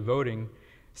retrospective voting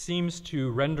seems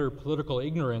to render political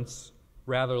ignorance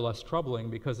rather less troubling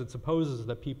because it supposes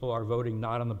that people are voting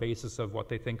not on the basis of what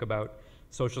they think about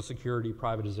Social Security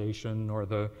privatization or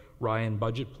the Ryan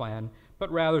budget plan,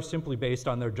 but rather simply based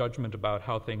on their judgment about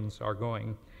how things are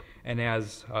going. And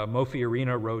as Mo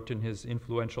Fiorina wrote in his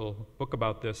influential book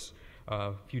about this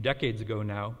a few decades ago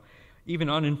now, even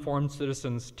uninformed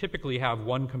citizens typically have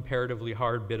one comparatively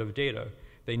hard bit of data.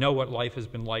 They know what life has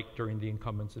been like during the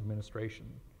incumbent's administration.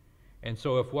 And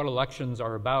so if what elections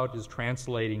are about is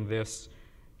translating this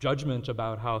judgment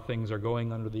about how things are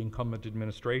going under the incumbent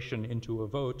administration into a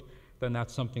vote, then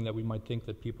that's something that we might think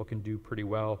that people can do pretty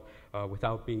well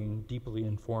without being deeply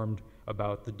informed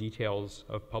about the details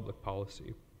of public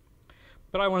policy.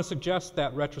 But I want to suggest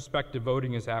that retrospective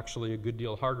voting is actually a good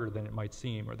deal harder than it might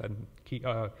seem, or than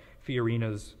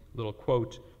Fiorina's little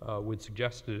quote would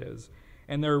suggest it is.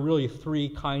 And there are really three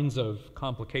kinds of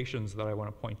complications that I want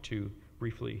to point to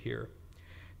briefly here.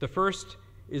 The first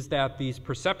is that these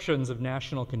perceptions of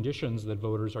national conditions that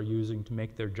voters are using to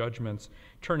make their judgments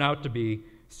turn out to be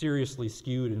seriously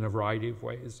skewed in a variety of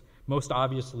ways, most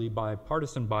obviously by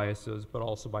partisan biases, but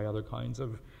also by other kinds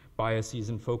of biases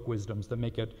and folk wisdoms that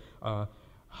make it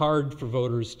hard for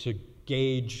voters to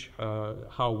gauge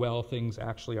how well things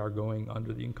actually are going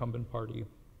under the incumbent party.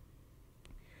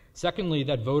 Secondly,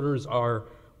 that voters are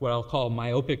what I'll call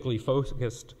myopically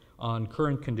focused on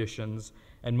current conditions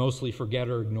and mostly forget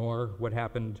or ignore what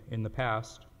happened in the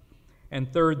past.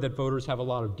 And third, that voters have a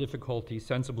lot of difficulty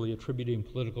sensibly attributing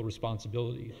political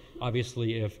responsibility.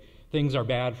 Obviously, if things are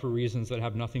bad for reasons that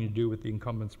have nothing to do with the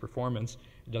incumbent's performance,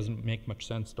 it doesn't make much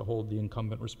sense to hold the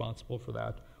incumbent responsible for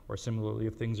that. Or similarly,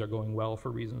 if things are going well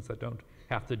for reasons that don't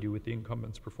have to do with the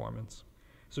incumbent's performance.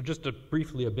 So just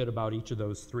briefly a bit about each of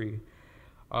those three.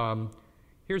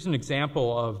 Here's an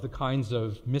example of the kinds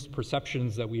of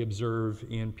misperceptions that we observe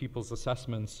in people's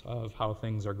assessments of how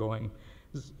things are going.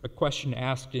 This is a question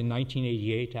asked in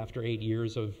 1988 after 8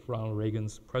 years of Ronald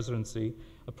Reagan's presidency.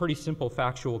 A pretty simple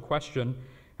factual question: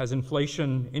 has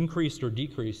inflation increased or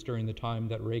decreased during the time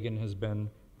that Reagan has been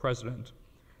president?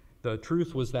 The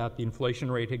truth was that the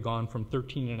inflation rate had gone from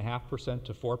 13.5%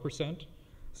 to 4%.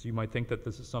 So you might think that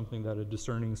this is something that a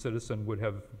discerning citizen would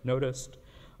have noticed.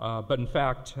 But in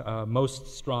fact,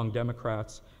 most strong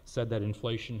Democrats said that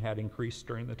inflation had increased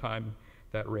during the time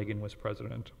that Reagan was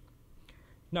president.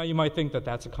 Now you might think that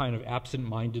that's a kind of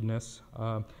absent-mindedness,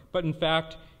 but in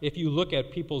fact, if you look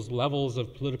at people's levels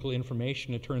of political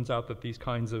information, it turns out that these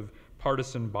kinds of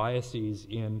partisan biases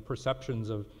in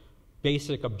perceptions of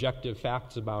basic objective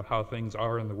facts about how things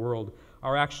are in the world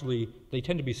are actually, they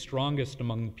tend to be strongest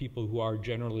among the people who are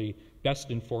generally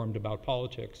best informed about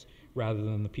politics, rather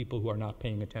than the people who are not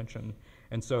paying attention.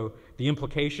 And so the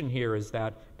implication here is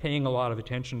that paying a lot of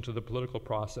attention to the political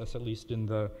process, at least in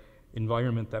the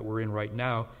environment that we're in right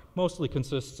now, mostly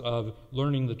consists of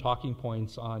learning the talking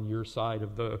points on your side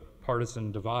of the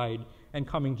partisan divide and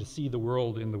coming to see the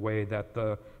world in the way that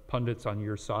the pundits on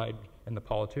your side and the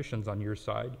politicians on your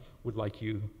side would like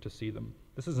you to see them.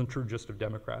 This isn't true just of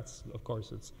Democrats. Of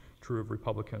course, it's true of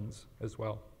Republicans as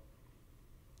well.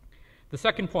 The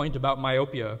second point about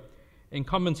myopia: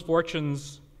 incumbents'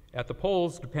 fortunes at the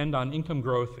polls depend on income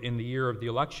growth in the year of the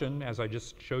election, as I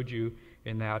just showed you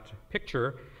in that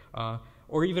picture,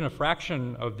 or even a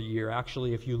fraction of the year.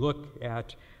 Actually, if you look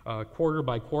at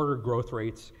quarter-by-quarter growth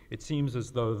rates, it seems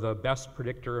as though the best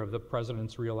predictor of the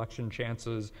president's re-election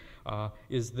chances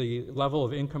is the level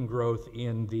of income growth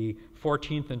in the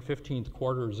 14th and 15th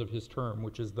quarters of his term,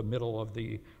 which is the middle of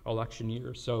the election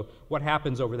year. So what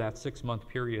happens over that 6-month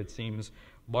period seems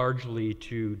largely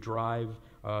to drive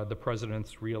the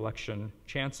president's re-election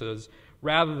chances,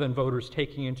 rather than voters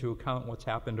taking into account what's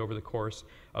happened over the course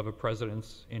of a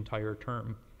president's entire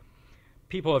term.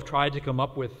 People have tried to come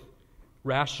up with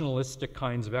rationalistic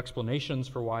kinds of explanations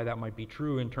for why that might be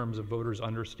true in terms of voters'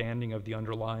 understanding of the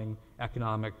underlying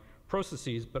economic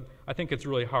processes, but I think it's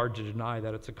really hard to deny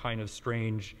that it's a kind of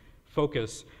strange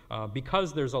focus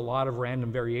because there's a lot of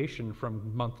random variation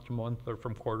from month to month or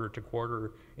from quarter to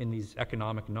quarter in these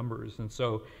economic numbers. And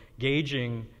so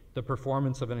gauging the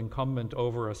performance of an incumbent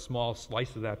over a small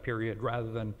slice of that period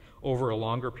rather than over a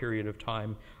longer period of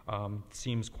time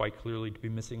seems quite clearly to be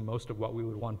missing most of what we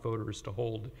would want voters to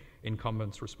hold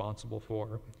incumbents responsible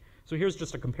for. So here's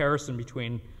just a comparison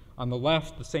between, on the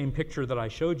left, the same picture that I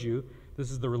showed you.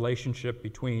 This is the relationship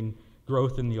between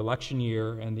growth in the election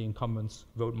year and the incumbent's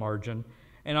vote margin.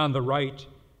 And on the right,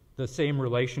 the same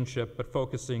relationship, but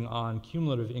focusing on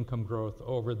cumulative income growth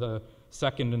over the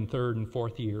second and third and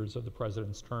fourth years of the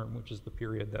president's term, which is the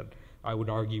period that I would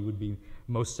argue would be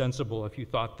most sensible if you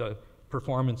thought the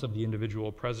performance of the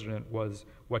individual president was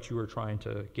what you were trying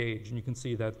to gauge. And you can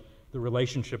see that the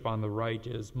relationship on the right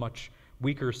is much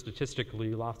weaker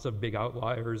statistically, lots of big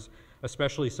outliers,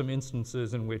 especially some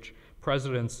instances in which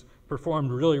presidents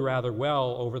performed really rather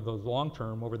well over the long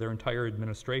term, over their entire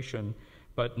administration,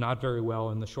 but not very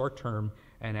well in the short term,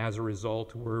 and as a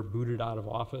result were booted out of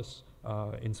office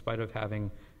in spite of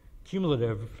having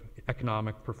cumulative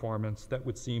economic performance that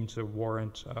would seem to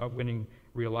warrant winning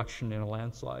re-election in a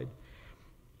landslide.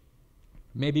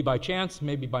 Maybe by chance,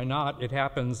 maybe by not, it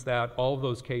happens that all of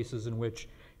those cases in which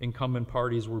incumbent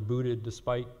parties were booted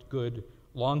despite good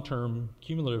long-term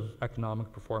cumulative economic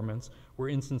performance were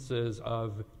instances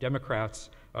of Democrats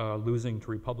losing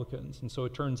to Republicans. And so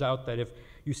it turns out that if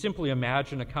you simply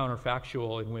imagine a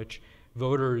counterfactual in which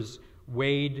voters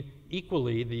weighed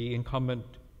equally the incumbent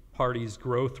party's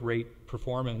growth rate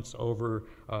performance over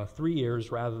 3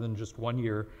 years rather than just 1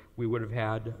 year, we would have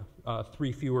had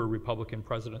 3 fewer Republican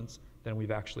presidents than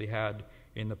we've actually had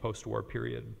in the post-war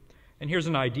period. And here's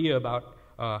an idea about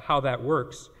how that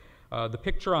works. The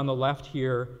picture on the left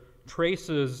here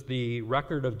traces the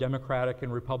record of Democratic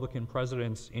and Republican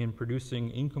presidents in producing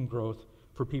income growth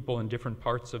for people in different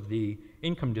parts of the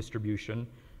income distribution,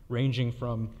 ranging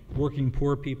from working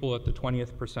poor people at the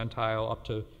 20th percentile up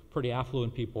to pretty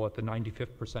affluent people at the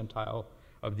 95th percentile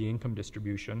of the income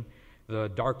distribution. The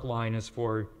dark line is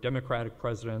for Democratic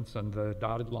presidents and the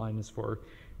dotted line is for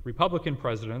Republican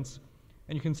presidents.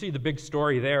 And you can see the big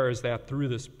story there is that through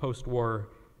this post-war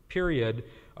period,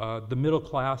 the middle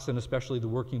class and especially the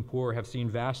working poor have seen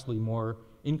vastly more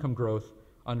income growth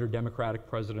under Democratic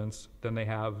presidents than they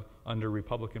have under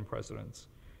Republican presidents.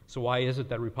 So why is it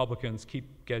that Republicans keep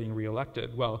getting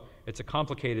reelected? Well, it's a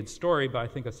complicated story, but I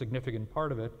think a significant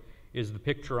part of it is the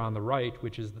picture on the right,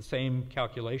 which is the same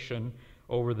calculation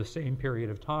over the same period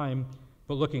of time,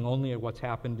 but looking only at what's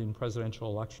happened in presidential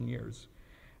election years.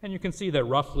 And you can see that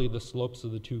roughly the slopes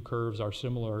of the two curves are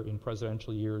similar in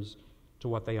presidential years to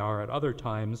what they are at other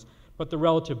times, but the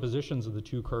relative positions of the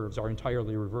two curves are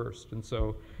entirely reversed. And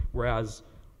so whereas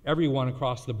everyone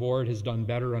across the board has done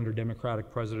better under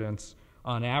Democratic presidents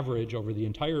on average over the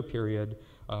entire period,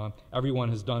 everyone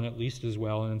has done at least as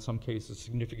well, and in some cases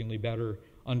significantly better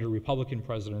under Republican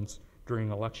presidents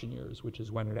during election years, which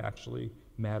is when it actually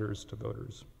matters to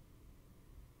voters.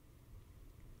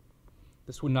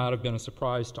 This would not have been a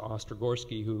surprise to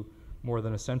Ostrogorski, who more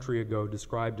than a century ago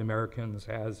described Americans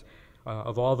as,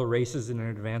 of all the races in an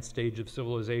advanced stage of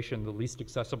civilization, the least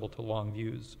accessible to long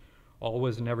views.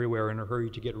 Always and everywhere in a hurry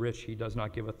to get rich, he does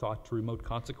not give a thought to remote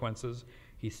consequences.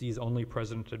 He sees only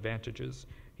present advantages.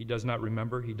 He does not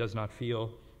remember, he does not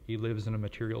feel, he lives in a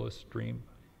materialist dream.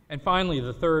 And finally,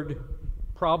 the third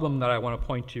problem that I want to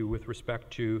point to with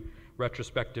respect to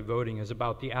retrospective voting is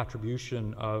about the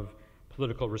attribution of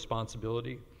political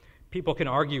responsibility. People can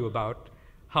argue about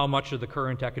how much of the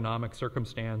current economic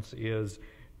circumstance is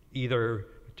either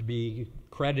to be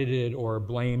credited or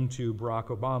blamed to Barack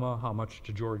Obama, how much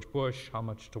to George Bush, how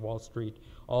much to Wall Street.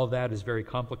 All of that is very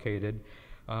complicated.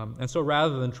 And so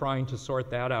rather than trying to sort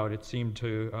that out, it seemed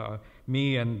to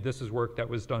me, and this is work that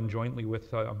was done jointly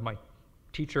with my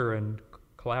teacher and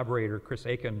collaborator, Chris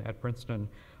Aiken at Princeton,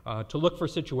 to look for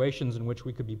situations in which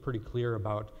we could be pretty clear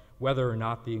about whether or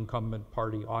not the incumbent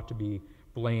party ought to be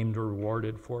blamed or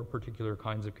rewarded for particular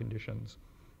kinds of conditions.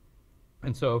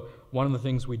 And so one of the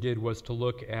things we did was to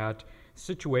look at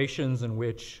situations in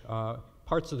which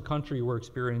parts of the country were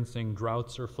experiencing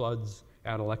droughts or floods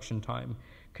at election time.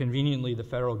 Conveniently, the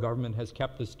federal government has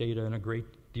kept this data in a great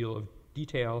deal of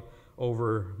detail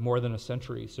over more than a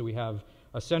century. So we have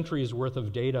a century's worth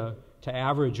of data to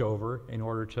average over in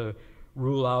order to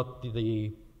rule out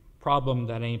the problem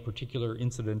that any particular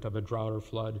incident of a drought or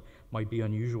flood might be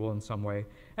unusual in some way.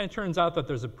 And it turns out that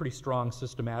there's a pretty strong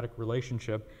systematic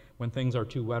relationship. When things are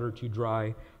too wet or too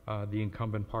dry, the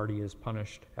incumbent party is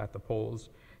punished at the polls.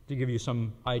 To give you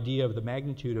some idea of the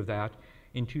magnitude of that,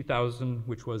 in 2000,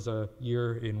 which was a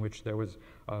year in which there was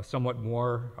somewhat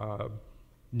more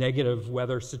negative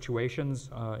weather situations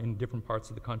in different parts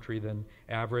of the country than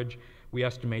average, we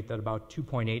estimate that about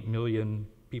 2.8 million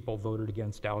people voted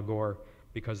against Al Gore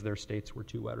because their states were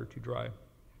too wet or too dry.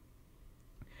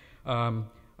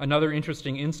 Another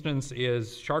interesting instance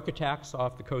is shark attacks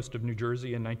off the coast of New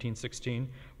Jersey in 1916.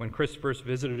 When Chris first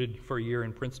visited for a year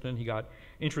in Princeton, he got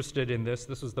interested in this.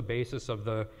 This was the basis of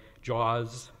the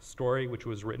Jaws story, which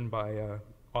was written by an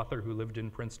author who lived in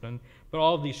Princeton. But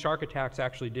all of these shark attacks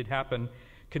actually did happen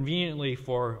Conveniently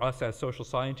for us as social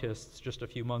scientists, just a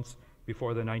few months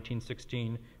before the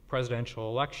 1916 presidential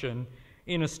election,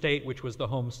 in a state which was the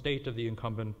home state of the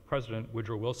incumbent president,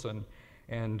 Woodrow Wilson.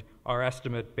 And our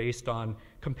estimate, based on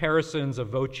comparisons of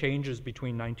vote changes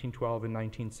between 1912 and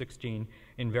 1916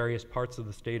 in various parts of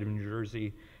the state of New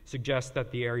Jersey, suggests that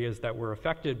the areas that were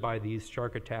affected by these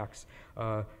shark attacks,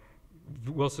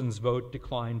 Wilson's vote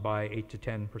declined by 8 to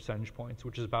 10 percentage points,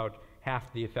 which is about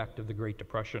half the effect of the Great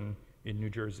Depression in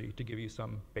New Jersey, to give you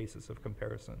some basis of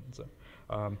comparison.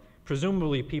 So,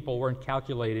 presumably people weren't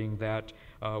calculating that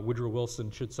Woodrow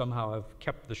Wilson should somehow have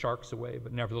kept the sharks away,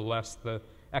 but nevertheless the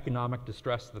economic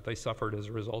distress that they suffered as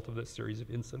a result of this series of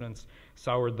incidents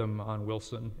soured them on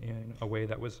Wilson in a way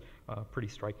that was pretty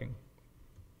striking.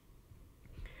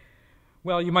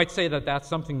 Well, you might say that that's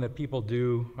something that people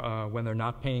do when they're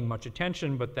not paying much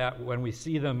attention, but that when we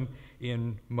see them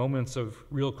in moments of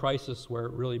real crisis where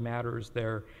it really matters,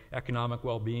 their economic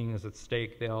well-being is at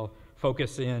stake, they'll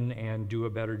focus in and do a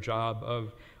better job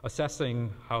of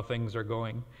assessing how things are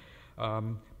going.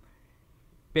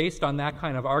 Based on that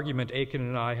kind of argument, Aiken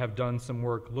and I have done some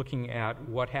work looking at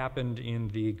what happened in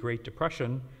the Great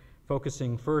Depression,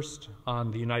 focusing first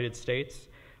on the United States.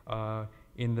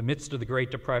 In the midst of the Great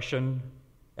Depression,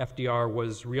 FDR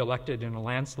was reelected in a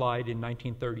landslide in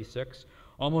 1936.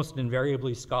 Almost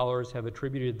invariably, scholars have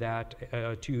attributed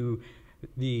that to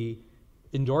the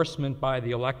endorsement by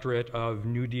the electorate of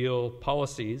New Deal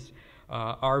policies.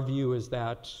 Our view is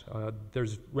that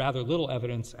there's rather little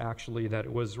evidence, actually, that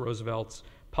it was Roosevelt's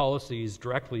policies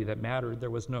directly that mattered. There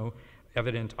was no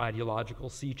evident ideological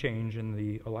sea change in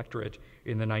the electorate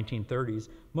in the 1930s.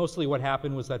 Mostly what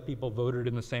happened was that people voted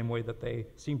in the same way that they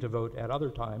seemed to vote at other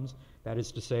times, that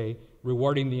is to say,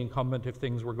 rewarding the incumbent if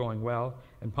things were going well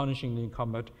and punishing the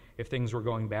incumbent if things were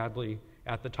going badly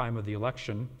at the time of the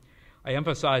election. I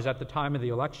emphasize at the time of the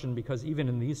election because even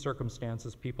in these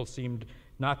circumstances, people seemed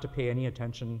not to pay any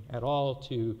attention at all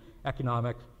to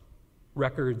economic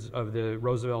records of the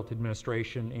Roosevelt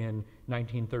administration in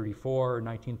 1934 or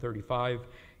 1935.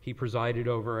 He presided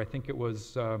over, I think it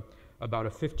was about a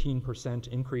 15%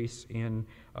 increase in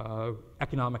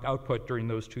economic output during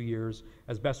those 2 years.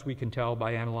 As best we can tell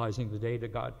by analyzing the data,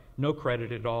 got no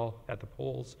credit at all at the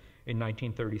polls in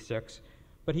 1936.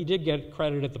 But he did get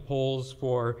credit at the polls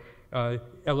for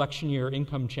election year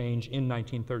income change in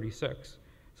 1936.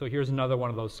 So here's another one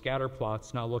of those scatter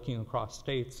plots now looking across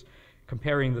states,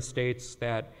 comparing the states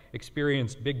that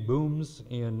experienced big booms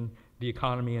in the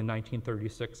economy in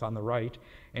 1936 on the right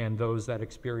and those that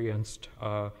experienced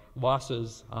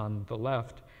losses on the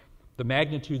left. The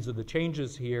magnitudes of the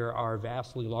changes here are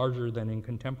vastly larger than in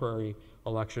contemporary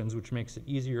elections, which makes it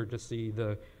easier to see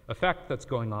the effect that's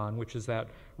going on, which is that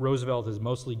Roosevelt is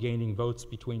mostly gaining votes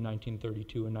between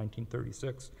 1932 and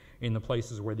 1936 in the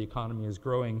places where the economy is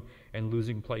growing and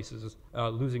losing votes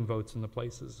in the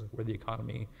places where the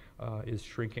economy is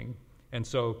shrinking. And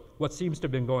so what seems to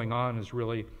have been going on is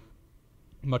really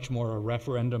much more a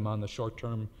referendum on the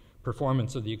short-term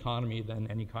performance of the economy than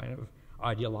any kind of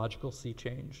ideological sea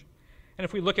change. And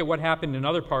if we look at what happened in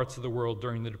other parts of the world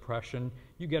during the Depression,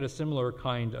 you get a similar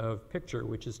kind of picture,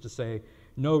 which is to say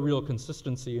no real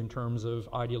consistency in terms of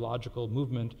ideological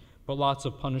movement, but lots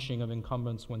of punishing of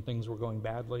incumbents when things were going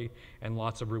badly and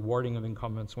lots of rewarding of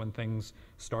incumbents when things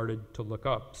started to look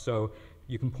up. So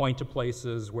you can point to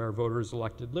places where voters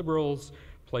elected liberals,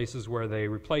 places where they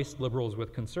replaced liberals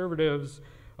with conservatives,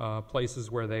 places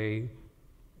where they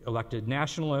elected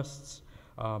nationalists,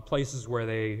 places where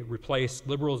they replaced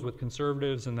liberals with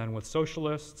conservatives and then with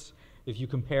socialists. If you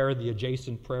compare the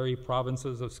adjacent prairie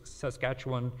provinces of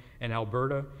Saskatchewan and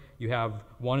Alberta, you have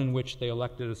one in which they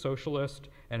elected a socialist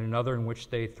and another in which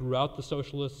they threw out the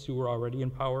socialists who were already in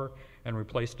power and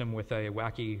replaced them with a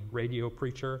wacky radio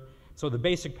preacher. So the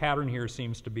basic pattern here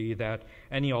seems to be that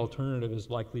any alternative is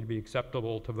likely to be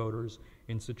acceptable to voters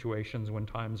in situations when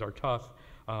times are tough,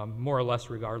 more or less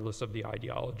regardless of the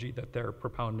ideology that they're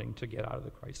propounding to get out of the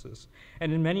crisis.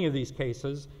 And in many of these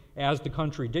cases, as the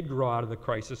country did grow out of the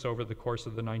crisis over the course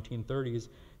of the 1930s,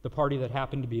 the party that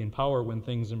happened to be in power when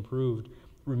things improved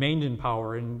remained in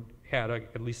power and had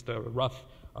at least a rough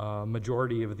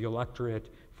majority of the electorate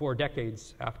for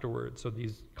decades afterwards. So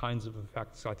these kinds of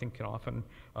effects, I think, can often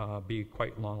be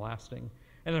quite long-lasting.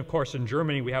 And of course, in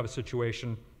Germany, we have a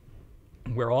situation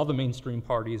where all the mainstream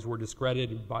parties were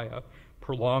discredited by a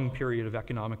prolonged period of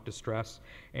economic distress,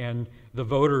 and the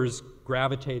voters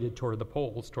gravitated toward the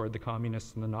polls, toward the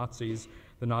communists and the Nazis.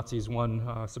 The Nazis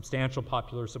won substantial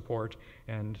popular support,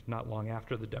 and not long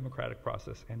after, the democratic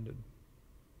process ended.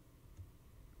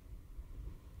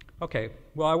 Okay,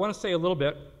 well, I want to say a little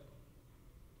bit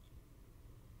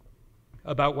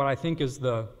about what I think is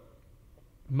the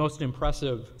most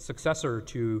impressive successor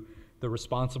to the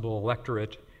Responsible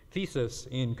Electorate thesis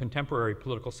in contemporary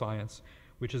political science,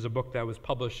 which is a book that was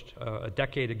published a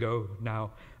decade ago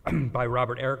now by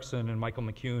Robert Erickson and Michael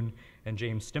McCune and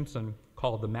James Stimson,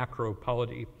 called The Macro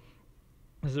Polity.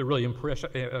 This is a really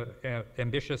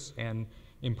ambitious and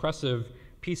impressive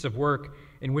piece of work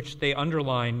in which they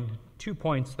underline 2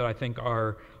 points that I think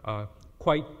are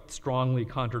quite strongly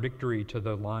contradictory to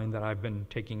the line that I've been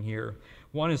taking here.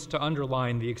 One is to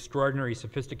underline the extraordinary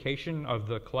sophistication of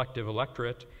the collective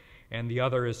electorate, and the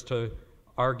other is to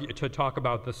talk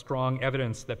about the strong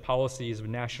evidence that policies of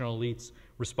national elites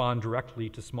respond directly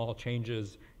to small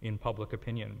changes in public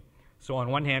opinion. So on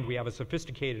one hand, we have a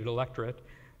sophisticated electorate,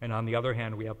 and on the other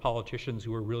hand, we have politicians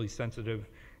who are really sensitive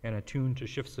and attuned to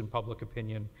shifts in public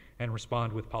opinion and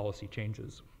respond with policy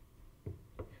changes.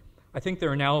 I think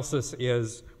their analysis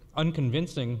is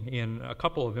unconvincing in a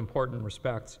couple of important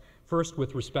respects. First,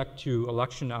 with respect to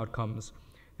election outcomes.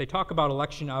 They talk about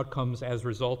election outcomes as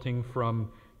resulting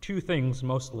from 2 things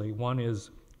mostly. One is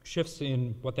shifts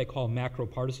in what they call macro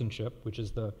partisanship, which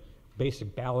is the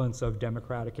basic balance of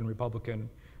Democratic and Republican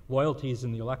loyalties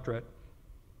in the electorate.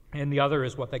 And the other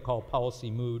is what they call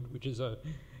policy mood, which is a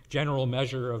general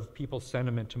measure of people's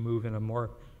sentiment to move in a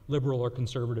more liberal or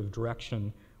conservative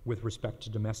direction with respect to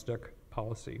domestic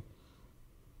policy.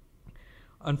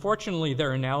 Unfortunately,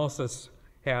 their analysis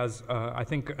has, I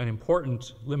think, an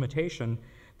important limitation.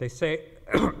 They say,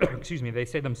 they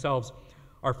say themselves,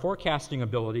 our forecasting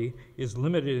ability is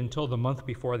limited until the month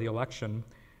before the election,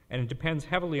 and it depends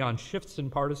heavily on shifts in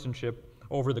partisanship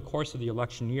over the course of the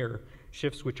election year,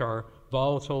 shifts which are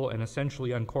volatile and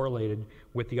essentially uncorrelated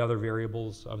with the other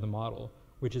variables of the model,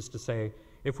 which is to say,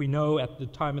 if we know at the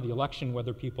time of the election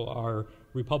whether people are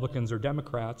Republicans or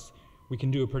Democrats, we can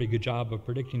do a pretty good job of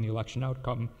predicting the election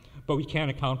outcome, but we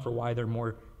can't account for why they're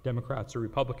more Democrats or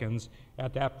Republicans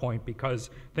at that point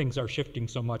because things are shifting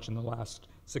so much in the last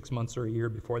 6 months or a year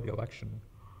before the election.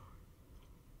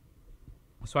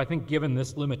 So I think given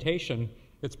this limitation,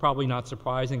 it's probably not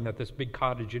surprising that this big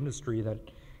cottage industry that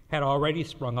had already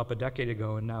sprung up a decade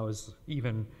ago and now is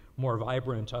even more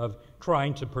vibrant of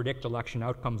trying to predict election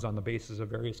outcomes on the basis of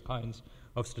various kinds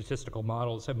of statistical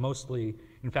models have mostly,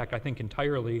 in fact, I think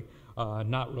entirely,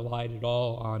 not relied at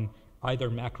all on either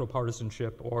macro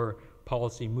partisanship or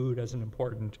policy mood as an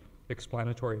important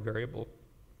explanatory variable.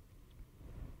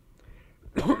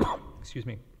 Excuse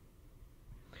me.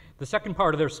 The second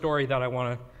part of their story that I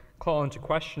want to call into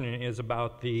question is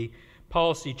about the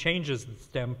policy changes that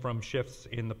stem from shifts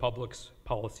in the public's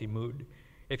policy mood.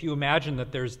 If you imagine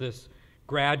that there's this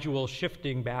gradual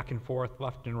shifting back and forth,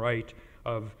 left and right,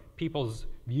 of people's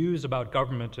views about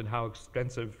government and how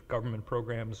expensive government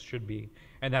programs should be,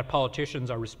 and that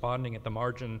politicians are responding at the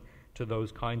margin to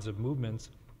those kinds of movements,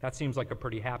 that seems like a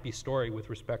pretty happy story with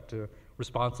respect to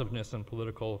responsiveness and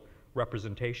political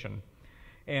representation.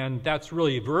 And that's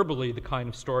really verbally the kind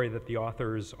of story that the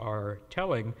authors are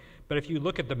telling. But if you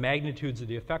look at the magnitudes of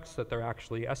the effects that they're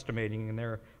actually estimating in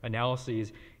their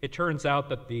analyses, it turns out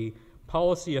that the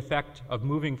policy effect of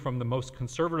moving from the most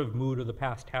conservative mood of the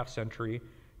past half century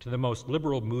to the most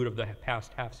liberal mood of the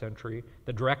past half century,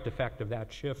 the direct effect of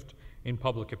that shift in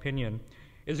public opinion,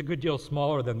 is a good deal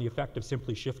smaller than the effect of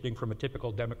simply shifting from a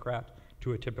typical Democrat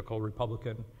to a typical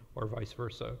Republican or vice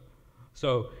versa.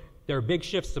 So there are big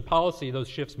shifts to policy. Those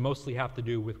shifts mostly have to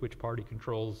do with which party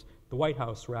controls the White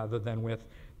House rather than with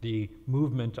the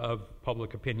movement of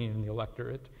public opinion in the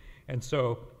electorate. And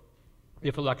so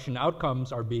if election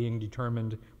outcomes are being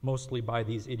determined mostly by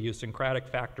these idiosyncratic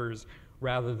factors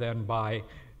rather than by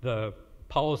the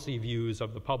policy views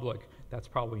of the public, that's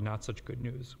probably not such good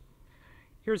news.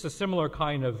 Here's a similar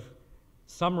kind of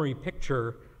summary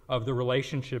picture of the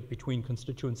relationship between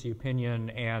constituency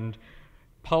opinion and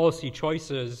policy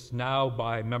choices now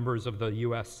by members of the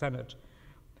US Senate.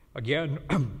 Again,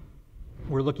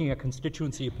 we're looking at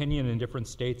constituency opinion in different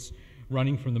states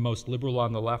running from the most liberal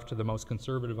on the left to the most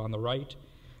conservative on the right,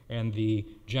 and the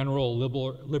general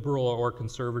liberal or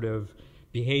conservative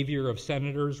behavior of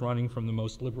senators running from the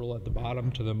most liberal at the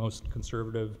bottom to the most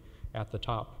conservative at the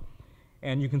top.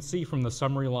 And you can see from the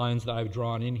summary lines that I've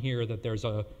drawn in here that there's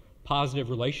a positive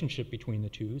relationship between the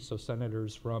two. So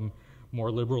senators from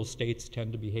more liberal states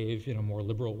tend to behave in a more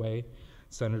liberal way.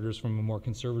 Senators from more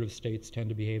conservative states tend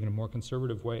to behave in a more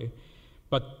conservative way.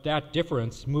 But that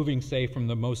difference, moving, say, from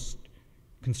the most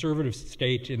conservative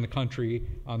state in the country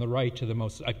on the right to the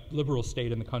most liberal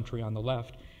state in the country on the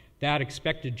left, that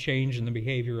expected change in the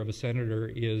behavior of a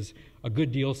senator is a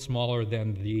good deal smaller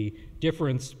than the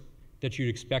difference that you'd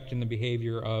expect in the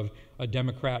behavior of a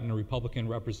Democrat and a Republican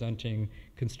representing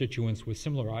constituents with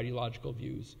similar ideological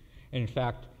views. And in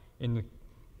fact, in the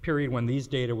period when these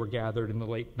data were gathered in the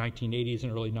late 1980s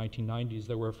and early 1990s,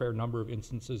 there were a fair number of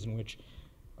instances in which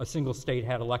a single state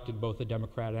had elected both a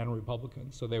Democrat and a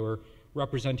Republican. So they were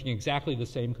representing exactly the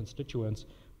same constituents,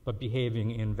 but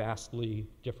behaving in vastly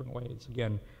different ways.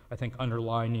 Again, I think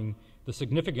underlining the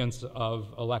significance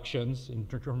of elections in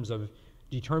terms of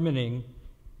determining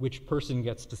which person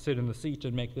gets to sit in the seat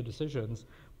and make the decisions,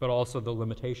 but also the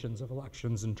limitations of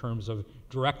elections in terms of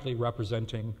directly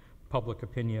representing public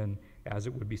opinion as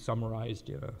it would be summarized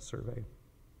in a survey.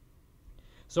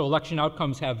 So election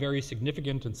outcomes have very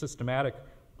significant and systematic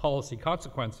policy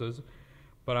consequences,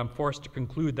 but I'm forced to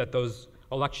conclude that those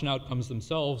election outcomes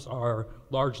themselves are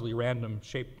largely random,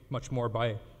 shaped much more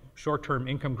by short-term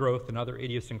income growth and other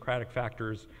idiosyncratic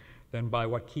factors than by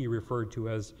what Key referred to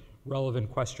as relevant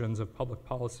questions of public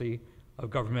policy, of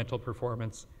governmental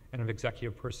performance, and of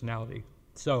executive personality.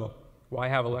 So, why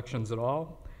have elections at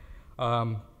all?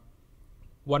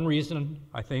 One reason,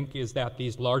 I think, is that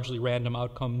these largely random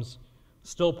outcomes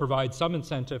still provide some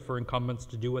incentive for incumbents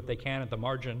to do what they can at the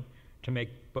margin to make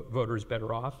voters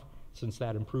better off, since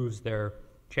that improves their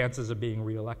chances of being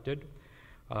reelected.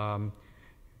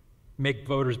 Make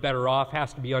voters better off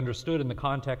has to be understood in the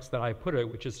context that I put it,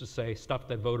 which is to say stuff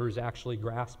that voters actually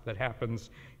grasp that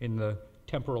happens in the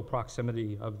temporal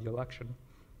proximity of the election.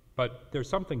 But there's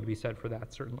something to be said for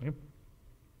that, certainly.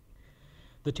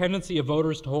 The tendency of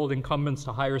voters to hold incumbents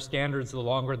to higher standards the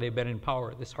longer they've been in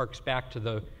power. This harks back to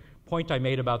the point I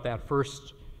made about that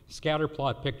first scatter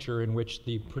plot picture in which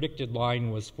the predicted line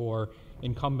was for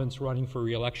incumbents running for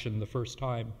re-election the first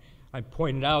time. I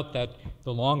pointed out that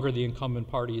the longer the incumbent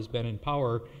party has been in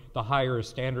power, the higher a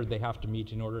standard they have to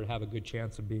meet in order to have a good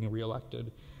chance of being reelected.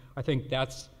 I think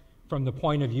that's, from the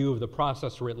point of view of the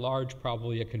process writ large,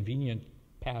 probably a convenient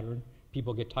pattern.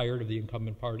 People get tired of the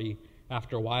incumbent party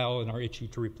after a while and are itchy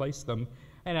to replace them.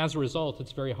 And as a result,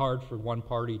 it's very hard for one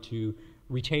party to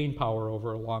retain power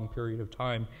over a long period of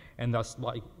time, and thus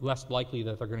less likely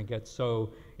that they're going to get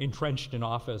so entrenched in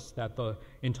office that the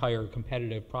entire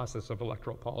competitive process of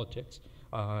electoral politics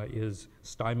is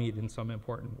stymied in some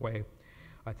important way.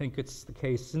 I think it's the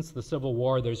case since the Civil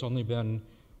War, there's only been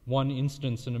one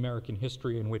instance in American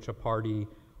history in which a party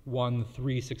won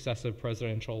 3 successive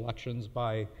presidential elections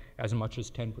by as much as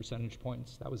 10 percentage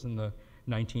points. That was in the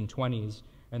 1920s.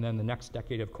 And then the next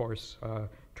decade, of course,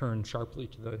 turned sharply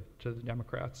to the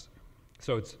Democrats.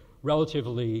 So it's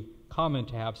relatively common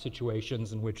to have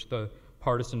situations in which the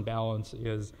partisan balance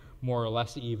is more or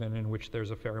less even, in which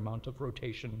there's a fair amount of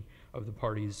rotation of the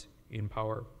parties in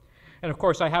power. And of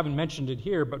course, I haven't mentioned it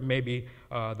here, but maybe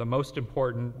the most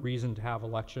important reason to have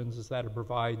elections is that it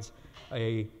provides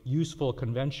a useful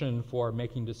convention for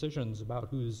making decisions about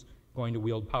who's going to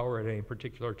wield power at any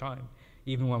particular time.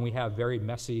 Even when we have very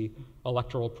messy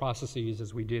electoral processes,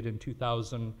 as we did in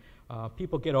 2000,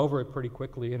 people get over it pretty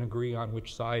quickly and agree on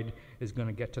which side is going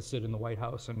to get to sit in the White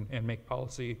House and make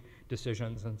policy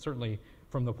decisions. And certainly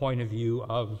from the point of view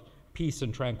of peace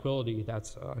and tranquility,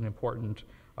 that's an important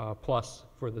plus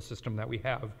for the system that we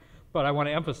have. But I want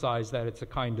to emphasize that it's a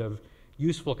kind of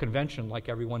useful convention, like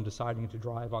everyone deciding to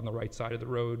drive on the right side of the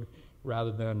road,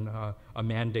 rather than a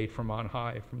mandate from on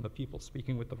high, from the people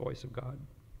speaking with the voice of God.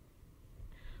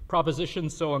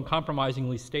 Propositions so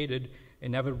uncompromisingly stated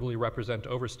inevitably represent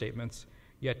overstatements,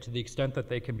 yet to the extent that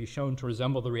they can be shown to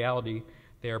resemble the reality,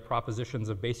 they are propositions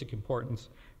of basic importance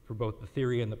for both the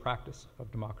theory and the practice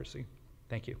of democracy.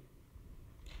 Thank you.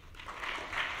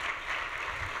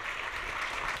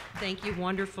 Thank you,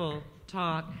 wonderful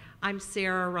talk. I'm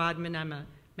Sarah Rodman. I'm a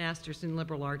master's in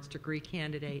liberal arts degree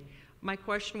candidate. My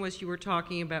question was, you were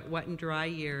talking about wet and dry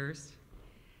years,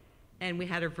 and we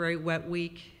had a very wet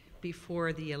week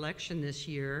before the election this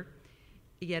year,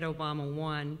 yet Obama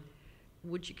won.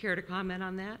 Would you care to comment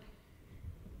on that?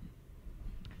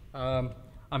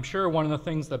 I'm sure one of the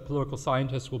things that political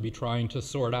scientists will be trying to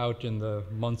sort out in the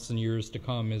months and years to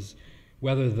come is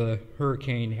whether the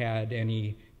hurricane had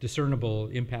any discernible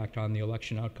impact on the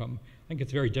election outcome. I think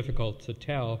it's very difficult to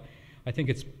tell. I think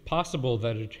it's possible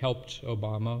that it helped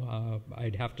Obama.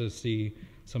 I'd have to see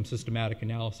some systematic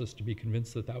analysis to be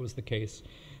convinced that that was the case.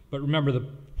 But remember, the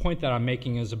point that I'm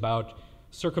making is about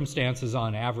circumstances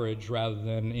on average rather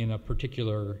than in a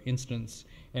particular instance.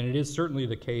 And it is certainly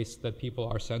the case that people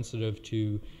are sensitive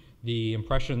to the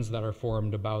impressions that are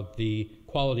formed about the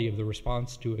quality of the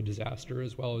response to a disaster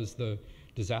as well as the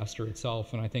disaster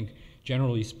itself. And I think,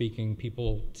 generally speaking,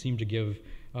 people seem to give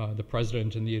the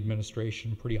president and the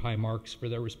administration pretty high marks for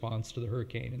their response to the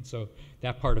hurricane. And so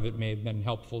that part of it may have been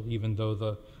helpful, even though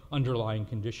the underlying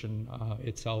condition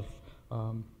itself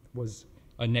was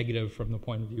a negative from the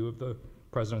point of view of the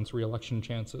president's reelection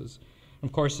chances.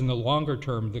 Of course, in the longer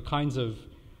term, the kinds of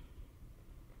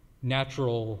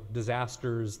natural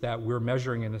disasters that we're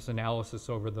measuring in this analysis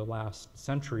over the last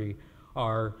century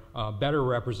are better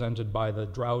represented by the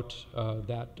drought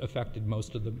that affected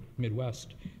most of the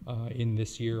Midwest in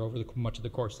this year over much of the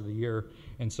course of the year.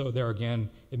 And so there again,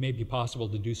 it may be possible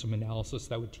to do some analysis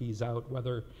that would tease out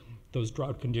whether those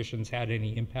drought conditions had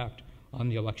any impact on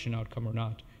the election outcome or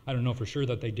not. I don't know for sure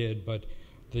that they did, but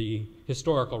the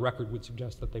historical record would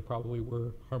suggest that they probably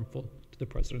were harmful to the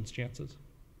president's chances.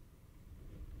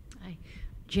 Hi,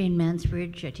 Jane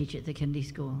Mansbridge. I teach at the Kennedy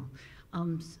School.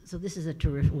 So this is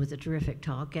was a terrific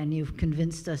talk, and you've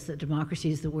convinced us that democracy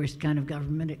is the worst kind of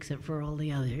government, except for all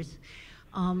the others.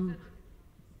 And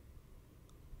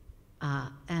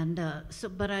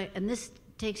this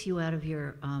takes you out of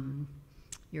your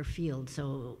field.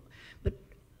 So, but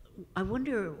I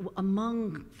wonder,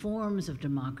 among forms of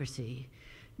democracy,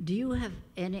 do you have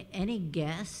any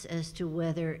guess as to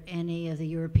whether any of the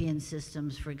European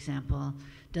systems, for example,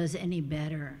 does any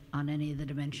better on any of the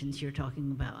dimensions you're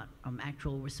talking about,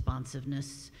 actual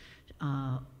responsiveness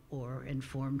or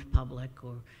informed public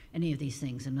or any of these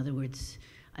things? In other words,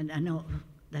 I know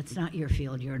that's not your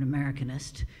field, you're an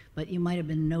Americanist, but you might have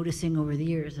been noticing over the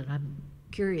years, and I'm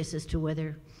curious as to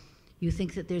whether you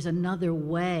think that there's another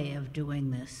way of doing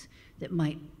this that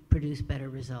might produce better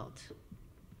results.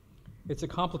 It's a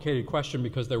complicated question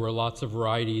because there were lots of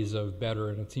varieties of better,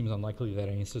 and it seems unlikely that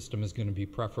any system is going to be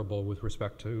preferable with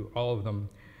respect to all of them.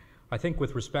 I think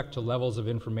with respect to levels of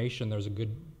information, there's a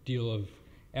good deal of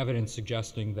evidence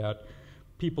suggesting that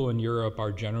people in Europe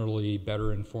are generally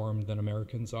better informed than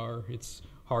Americans are. It's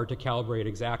hard to calibrate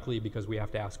exactly because we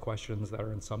have to ask questions that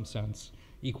are in some sense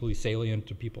equally salient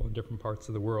to people in different parts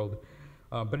of the world.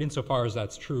 But insofar as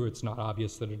that's true, it's not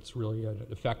obvious that it's really an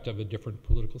effect of a different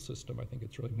political system. I think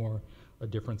it's really more a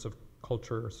difference of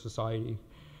culture or society.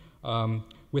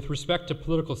 With respect to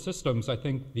political systems, I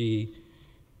think the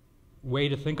way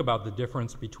to think about the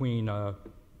difference between a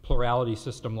plurality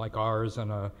system like ours and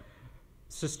a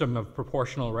system of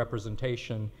proportional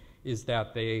representation is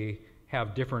that they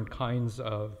have different kinds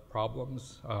of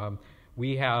problems.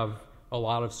 We have a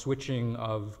lot of switching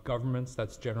of governments.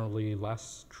 That's generally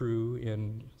less true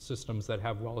in systems that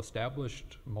have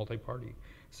well-established multi-party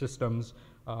systems.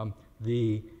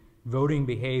 The voting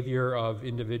behavior of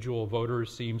individual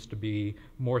voters seems to be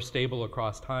more stable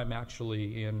across time,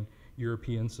 actually, in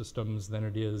European systems than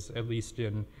it is, at least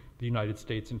in the United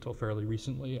States until fairly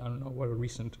recently. I don't know what a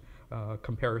recent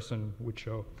comparison would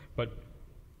show, but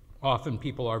often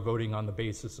people are voting on the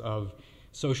basis of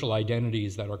social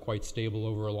identities that are quite stable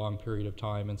over a long period of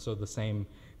time, and so the same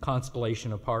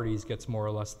constellation of parties gets more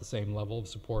or less the same level of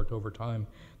support over time.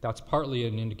 That's partly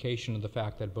an indication of the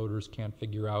fact that voters can't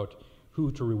figure out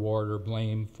who to reward or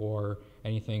blame for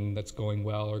anything that's going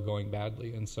well or going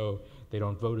badly, and so they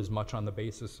don't vote as much on the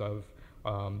basis of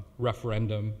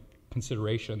referendum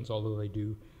considerations, although they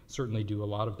do certainly do a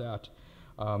lot of that.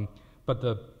 But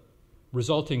the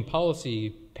resulting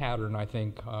policy pattern, I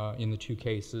think, in the two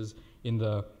cases, in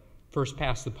the first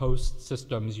past the post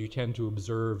systems, you tend to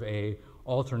observe a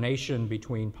alternation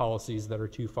between policies that are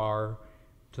too far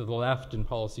to the left and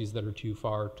policies that are too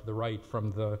far to the right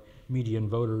from the median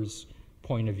voter's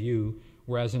point of view,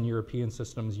 whereas in European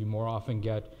systems you more often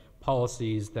get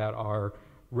policies that are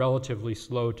relatively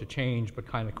slow to change but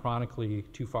kind of chronically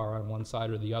too far on one side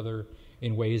or the other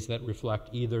in ways that reflect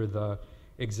either the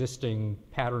existing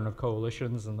pattern of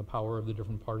coalitions and the power of the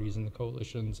different parties in the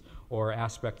coalitions, or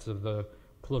aspects of the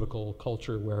political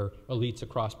culture where elites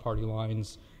across party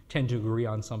lines tend to agree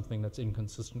on something that's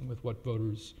inconsistent with what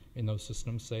voters in those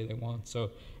systems say they want.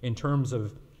 So in terms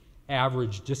of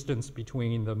average distance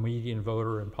between the median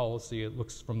voter and policy, it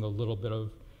looks, from the little bit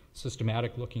of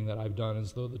systematic looking that I've done,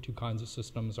 as though the two kinds of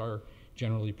systems are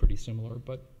generally pretty similar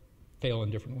but fail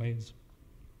in different ways.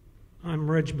 I'm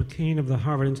Reg McKean of the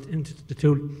Harvard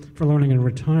Institute for Learning and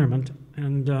Retirement,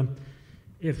 and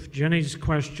if Jenny's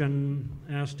question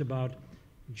asked about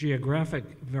geographic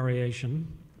variation,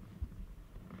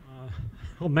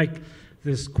 I'll make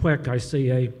this quick. I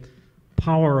see a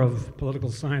power of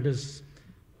political scientists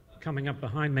coming up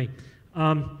behind me.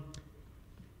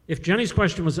 If Jenny's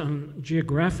question was on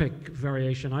geographic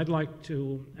variation, I'd like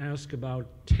to ask about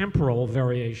temporal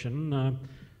variation.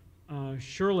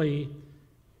 Surely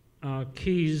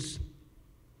Keyes'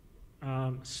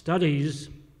 studies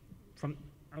from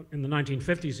in the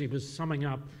 1950s, he was summing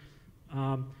up,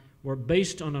 were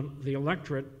based on the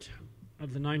electorate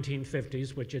of the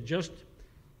 1950s, which had just,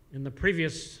 in the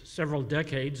previous several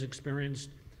decades, experienced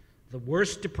the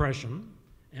worst depression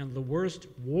and the worst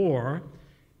war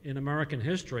in American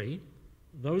history.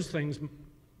 Those things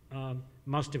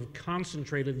must have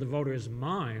concentrated the voters'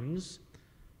 minds,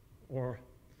 or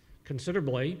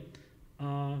considerably,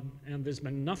 and there's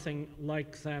been nothing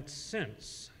like that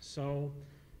since. So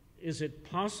is it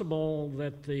possible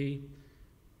that the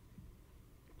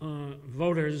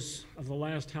voters of the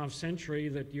last half century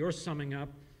that you're summing up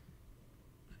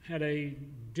had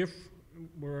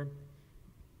were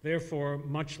therefore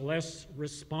much less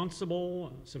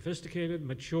responsible, sophisticated,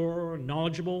 mature,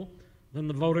 knowledgeable than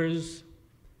the voters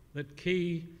that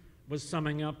Key was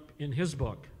summing up in his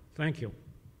book? Thank you.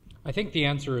 I think the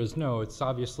answer is no. It's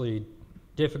obviously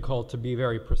difficult to be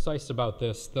very precise about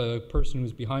this. The person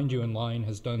who's behind you in line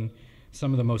has done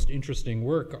some of the most interesting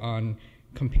work on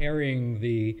comparing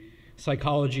the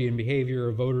psychology and behavior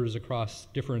of voters across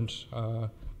different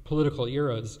political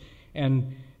eras.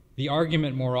 And the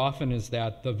argument more often is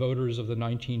that the voters of the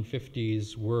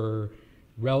 1950s were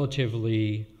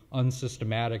relatively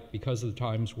unsystematic because the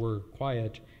times were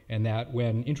quiet, and that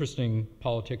when interesting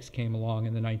politics came along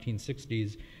in the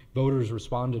 1960s, voters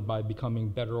responded by becoming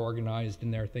better organized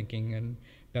in their thinking and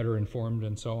better informed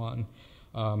and so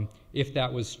on. If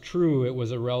that was true, it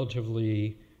was a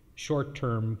relatively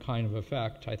short-term kind of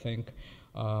effect, I think,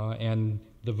 and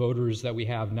the voters that we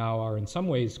have now are in some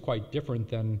ways quite different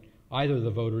than either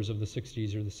the voters of the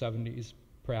 60s or the 70s.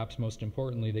 Perhaps most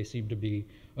importantly, they seem to be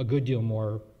a good deal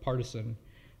more partisan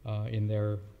in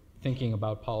their thinking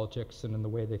about politics and in the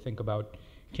way they think about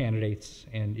candidates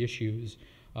and issues.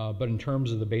 But in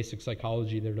terms of the basic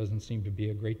psychology, there doesn't seem to be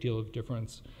a great deal of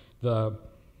difference. The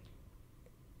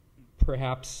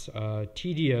perhaps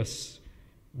tedious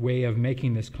way of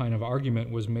making this kind of argument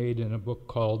was made in a book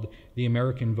called The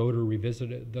American Voter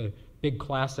Revisited. The big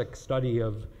classic study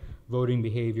of voting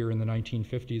behavior in the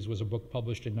 1950s was a book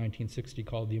published in 1960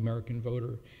 called The American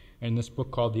Voter. And this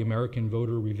book called The American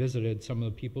Voter Revisited, some of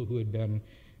the people who had been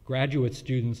graduate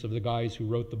students of the guys who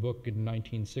wrote the book in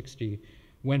 1960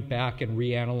 went back and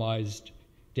reanalyzed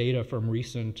data from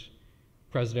recent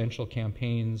presidential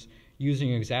campaigns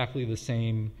using exactly the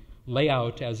same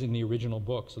layout as in the original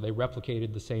book. So they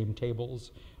replicated the same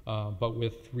tables, but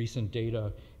with recent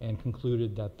data, and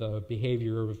concluded that the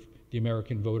behavior of the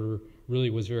American voter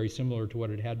really was very similar to what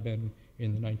it had been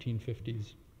in the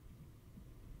 1950s.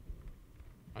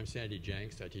 I'm Sandy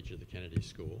Jenks. I teach at the Kennedy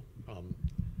School.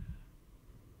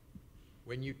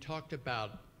 When you talked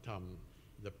about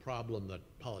the problem that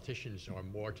politicians are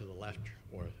more to the left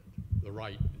or the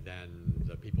right than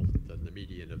the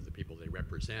median of the people they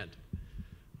represent,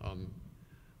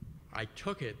 I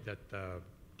took it that the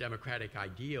democratic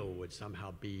ideal would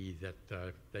somehow be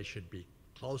that they should be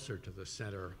closer to the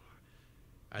center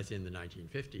as in the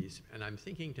 1950s. And I'm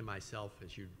thinking to myself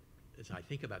as I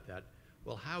think about that,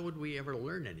 well, how would we ever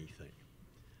learn anything?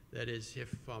 That is,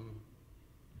 if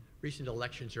recent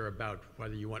elections are about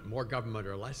whether you want more government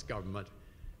or less government,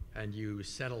 and you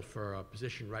settle for a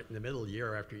position right in the middle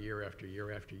year after year after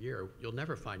year after year, you'll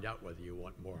never find out whether you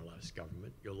want more or less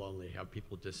government. You'll only have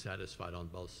people dissatisfied on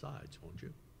both sides, won't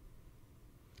you?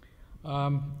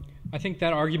 I think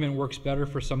that argument works better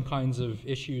for some kinds of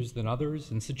issues than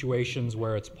others. In situations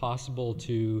where it's possible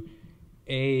to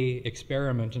A,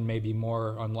 experiment, and maybe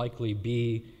more unlikely,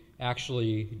 B,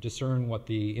 actually discern what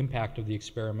the impact of the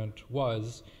experiment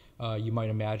was, you might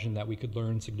imagine that we could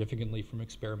learn significantly from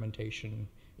experimentation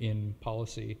in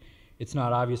policy. It's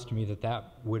not obvious to me that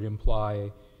that would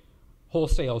imply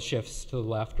wholesale shifts to the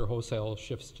left or wholesale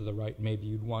shifts to the right. Maybe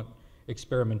you'd want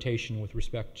experimentation with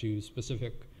respect to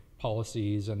specific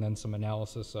policies and then some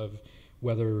analysis of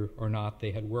whether or not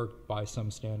they had worked by some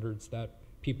standards that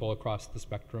people across the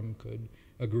spectrum could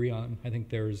agree on. I think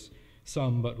there's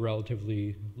some, but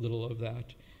relatively little of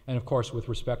that. And of course, with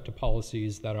respect to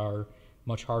policies that are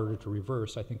much harder to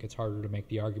reverse, I think it's harder to make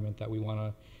the argument that we want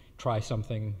to try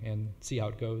something and see how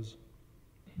it goes.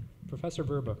 Professor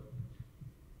Verba.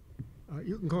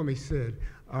 You can call me Sid.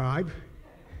 I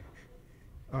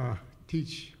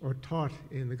teach or taught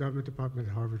in the government department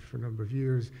at Harvard for a number of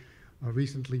years,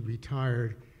 recently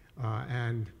retired,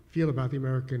 and feel about the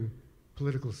American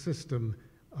political system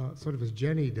sort of as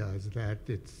Jenny does, that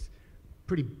it's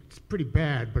pretty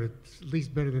bad, but it's at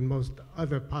least better than most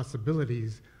other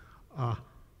possibilities,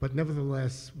 but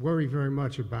nevertheless worry very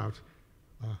much about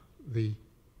the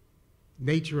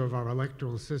nature of our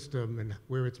electoral system and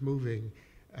where it's moving.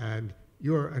 And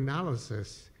your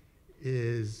analysis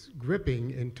is gripping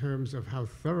in terms of how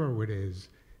thorough it is,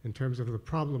 in terms of the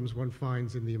problems one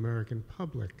finds in the American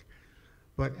public.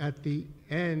 But at the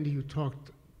end, you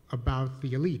talked about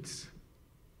the elites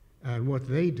and what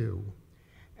they do.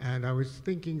 And I was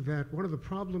thinking that one of the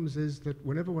problems is that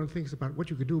whenever one thinks about what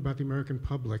you could do about the American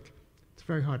public, it's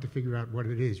very hard to figure out what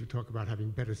it is. You talk about having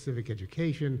better civic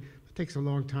education. It takes a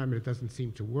long time and it doesn't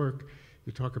seem to work.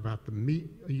 You talk about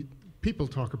people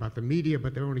talk about the media,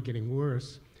 but they're only getting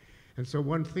worse. And so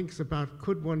one thinks about,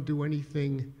 could one do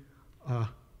anything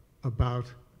about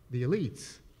the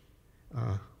elites,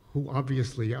 who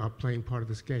obviously are playing part of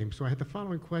this game? So I had the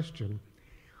following question.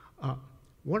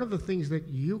 One of the things that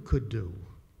you could do,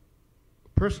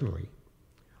 personally,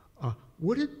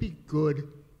 would it be good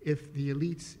if the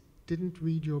elites didn't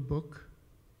read your book?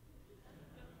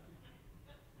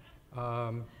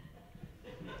 I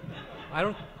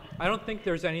don't think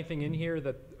there's anything in here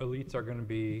that elites are going to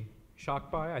be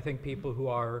shocked by. I think people who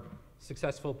are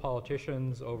successful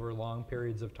politicians over long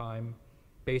periods of time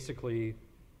basically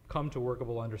come to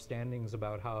workable understandings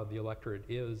about how the electorate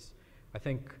is. I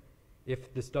think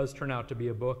if this does turn out to be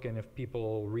a book and if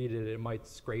people read it, it might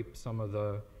scrape some of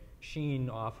the sheen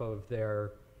off of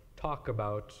their talk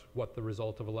about what the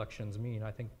result of elections mean.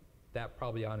 I think that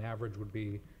probably on average would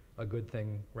be a good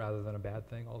thing rather than a bad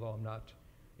thing, although I'm not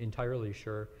entirely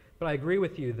sure. But I agree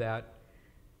with you that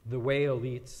the way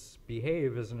elites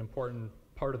behave is an important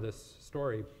part of this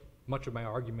story. Much of my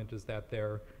argument is that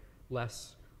they're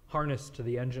less harnessed to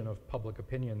the engine of public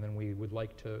opinion than we would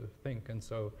like to think, and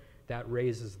so that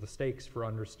raises the stakes for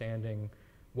understanding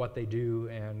what they do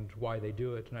and why they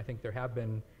do it. And I think there have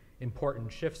been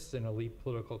important shifts in elite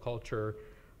political culture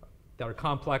that are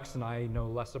complex, and I know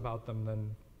less about them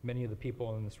than many of the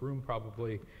people in this room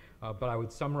probably, but I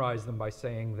would summarize them by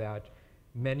saying that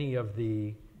many of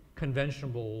the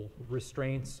conventional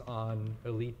restraints on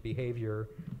elite behavior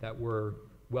that were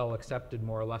well accepted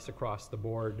more or less across the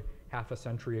board half a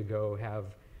century ago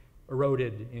have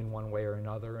eroded in one way or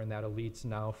another, and that elites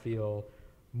now feel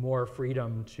more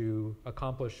freedom to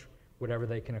accomplish whatever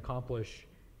they can accomplish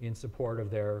in support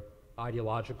of their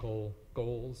ideological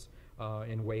goals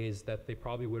in ways that they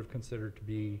probably would have considered to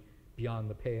be beyond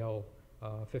the pale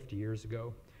 50 years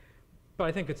ago. But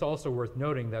I think it's also worth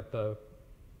noting that the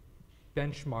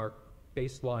benchmark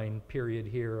baseline period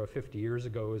here of 50 years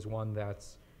ago is one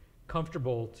that's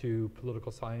comfortable to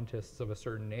political scientists of a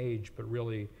certain age, but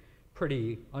really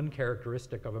pretty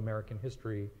uncharacteristic of American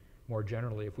history more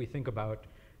generally. If we think about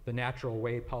the natural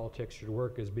way politics should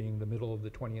work as being the middle of the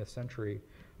 20th century,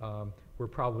 we're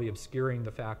probably obscuring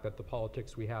the fact that the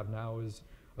politics we have now is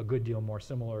a good deal more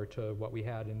similar to what we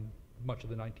had in much of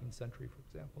the 19th century, for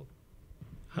example.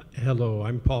 Hello,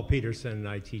 I'm Paul Peterson.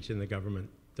 I teach in the government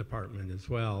department as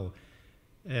well.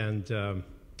 And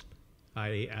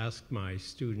I ask my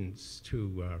students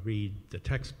to read the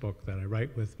textbook that I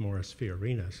write with Morris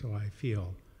Fiorina, so I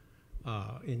feel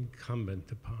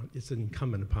it's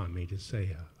incumbent upon me to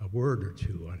say a word or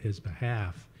two on his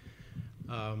behalf.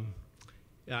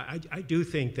 I do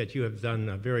think that you have done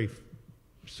a very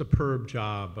superb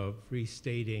job of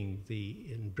restating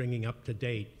and bringing up to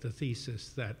date the thesis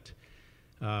that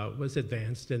was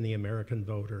advanced in the American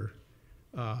Voter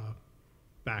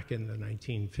back in the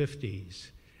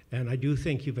 1950s. And I do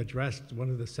think you've addressed one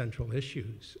of the central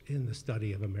issues in the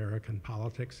study of American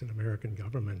politics and American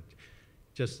government.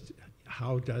 Just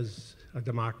how does a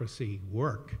democracy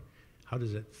work? How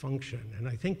does it function? And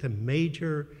I think the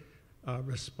major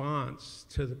response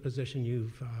to the position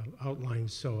you've outlined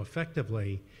so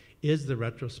effectively is the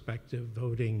retrospective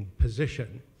voting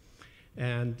position.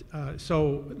 And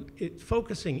so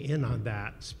focusing in on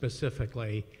that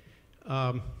specifically,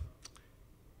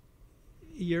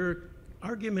 your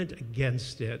argument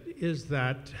against it is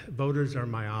that voters are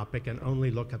myopic and only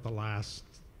look at the last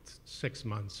 6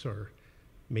 months or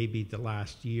maybe the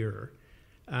last year.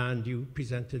 And you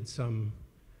presented some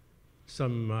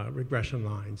regression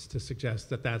lines to suggest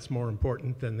that that's more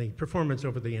important than the performance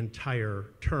over the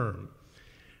entire term.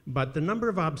 But the number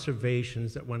of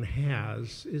observations that one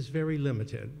has is very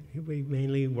limited. We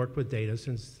mainly work with data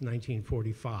since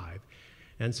 1945.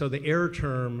 And so the error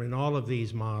term in all of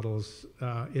these models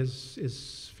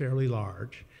is fairly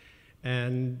large.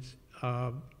 And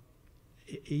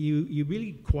you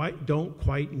really don't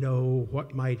quite know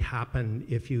what might happen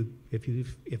if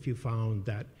you found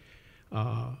that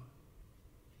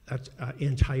that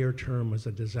entire term was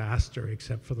a disaster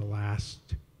except for the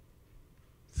last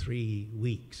 3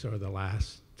 weeks or the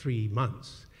last 3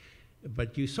 months.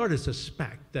 But you sort of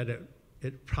suspect that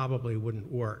it probably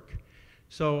wouldn't work.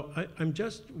 So I'm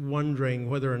just wondering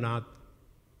whether or not,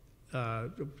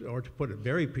 or to put it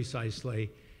very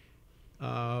precisely,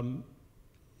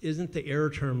 isn't the error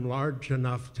term large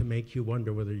enough to make you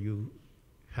wonder whether you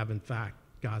have in fact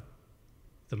got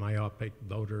the myopic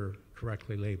voter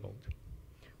correctly labeled?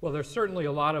 Well, there's certainly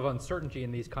a lot of uncertainty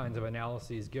in these kinds of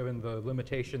analyses given the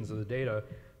limitations of the data.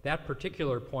 That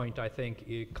particular point, I think,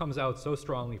 it comes out so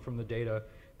strongly from the data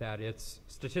that it's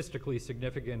statistically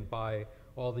significant by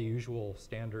all the usual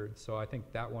standards. So I think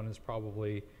that one is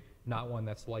probably not one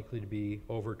that's likely to be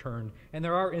overturned. And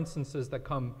there are instances that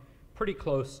come pretty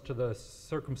close to the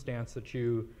circumstance that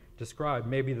you described.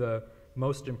 Maybe the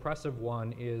most impressive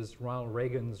one is Ronald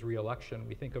Reagan's re-election.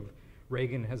 We think of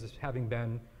Reagan as having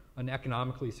been an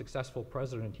economically successful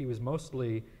president. He was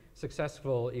mostly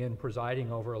successful in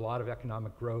presiding over a lot of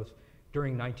economic growth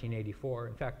during 1984.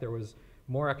 In fact, there was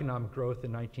more economic growth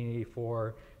in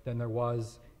 1984 than there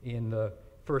was in the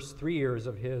first 3 years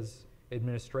of his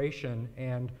administration,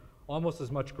 and almost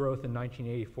as much growth in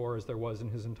 1984 as there was in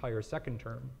his entire second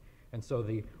term. And so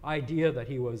the idea that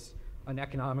he was an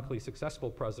economically successful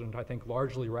president, I think,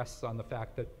 largely rests on the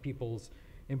fact that people's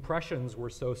impressions were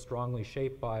so strongly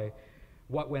shaped by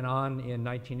what went on in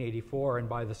 1984 and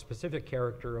by the specific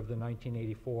character of the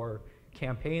 1984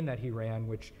 campaign that he ran,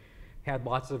 which had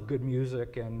lots of good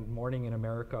music and Morning in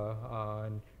America,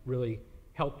 and really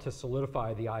helped to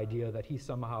solidify the idea that he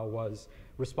somehow was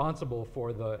responsible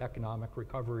for the economic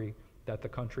recovery that the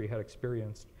country had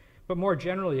experienced. But more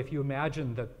generally, if you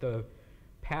imagine that the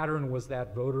pattern was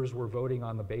that voters were voting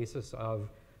on the basis of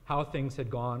how things had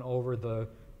gone over the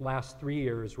last 3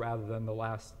 years rather than the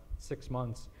last 6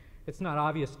 months, it's not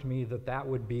obvious to me that that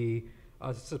would be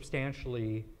a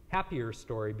substantially happier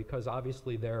story, because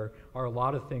obviously there are a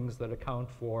lot of things that account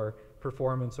for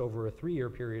performance over a 3-year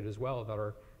period as well that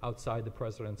are outside the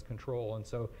president's control. And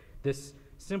so this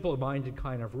simple-minded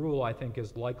kind of rule, I think,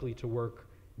 is likely to work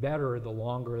better the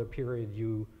longer the period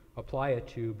you apply it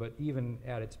to, but even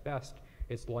at its best,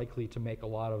 it's likely to make a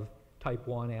lot of type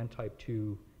 1 and type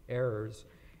 2 errors.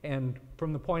 And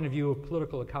from the point of view of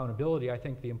political accountability, I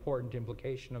think the important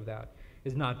implication of that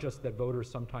is not just that voters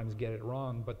sometimes get it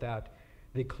wrong, but that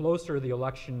the closer the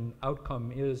election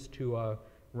outcome is to a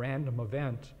random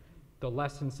event, the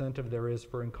less incentive there is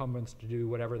for incumbents to do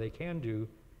whatever they can do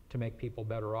to make people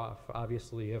better off.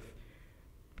 Obviously, if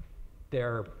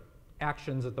their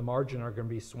actions at the margin are going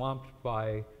to be swamped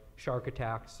by shark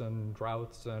attacks and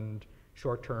droughts and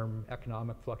short-term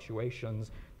economic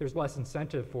fluctuations, there's less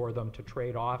incentive for them to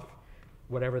trade off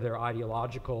whatever their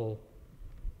ideological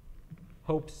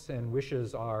hopes and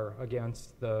wishes are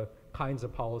against the kinds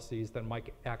of policies that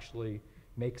might actually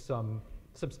make some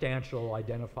substantial,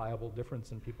 identifiable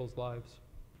difference in people's lives.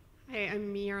 Hi,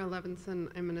 I'm Miara Levinson.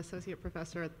 I'm an associate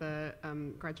professor at the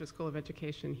Graduate School of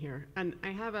Education here. And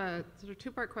I have a sort of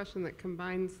two-part question that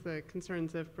combines the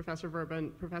concerns of Professor Verba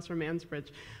and Professor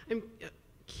Mansbridge. I'm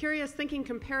curious, thinking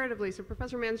comparatively, so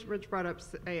Professor Mansbridge brought up,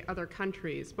 say, other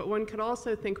countries, but one could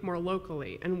also think more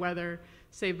locally, and whether,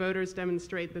 say, voters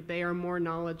demonstrate that they are more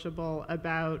knowledgeable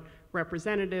about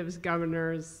representatives,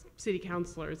 governors, city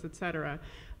councilors, et cetera.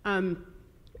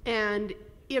 And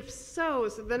if so,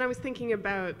 then I was thinking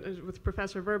about, with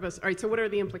Professor Verbas, all right, so what are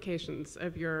the implications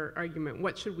of your argument?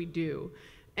 What should we do?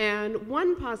 And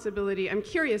one possibility, I'm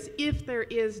curious if there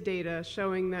is data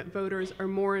showing that voters are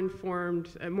more informed,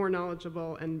 more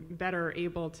knowledgeable, and better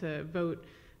able to vote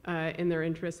in their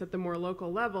interests at the more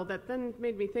local level, that then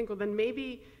made me think, well, then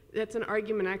maybe that's an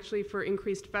argument actually for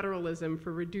increased federalism,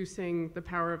 for reducing the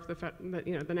power of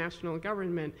the national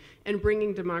government and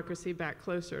bringing democracy back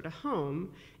closer to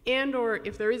home. And or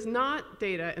if there is not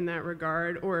data in that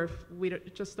regard, or if we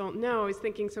just don't know, I was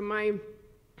thinking, so my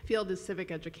field is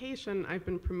civic education. I've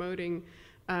been promoting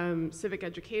civic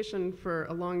education for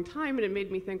a long time, and it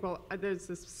made me think, well, there's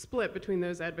this split between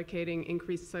those advocating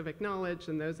increased civic knowledge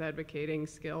and those advocating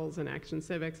skills and action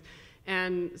civics.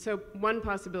 And so one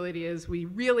possibility is we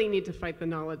really need to fight the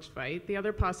knowledge fight. The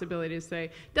other possibility is say,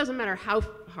 it doesn't matter how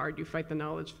hard you fight the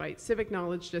knowledge fight, civic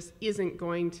knowledge just isn't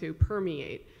going to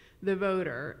permeate the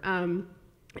voter.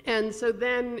 And so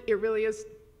then it really is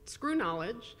screw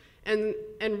knowledge and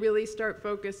really start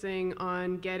focusing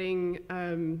on getting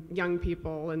young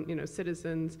people and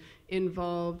citizens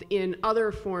involved in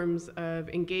other forms of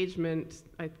engagement,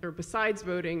 or besides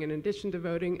voting, in addition to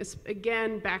voting,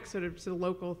 again, back sort of to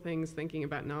local things, thinking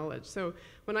about knowledge. So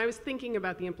when I was thinking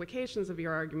about the implications of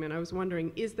your argument, I was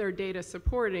wondering, is there data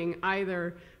supporting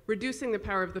either reducing the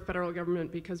power of the federal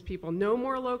government because people know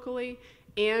more locally,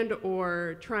 and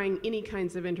or trying any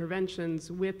kinds of interventions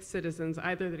with citizens,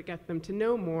 either to get them to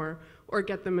know more or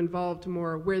get them involved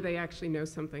more where they actually know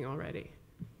something already?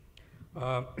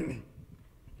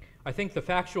 I think the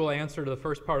factual answer to the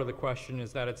first part of the question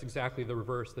is that it's exactly the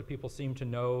reverse, that people seem to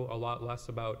know a lot less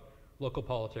about local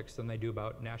politics than they do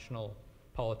about national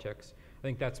politics. I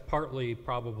think that's partly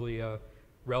probably a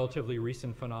relatively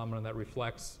recent phenomenon that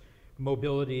reflects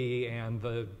mobility and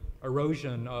the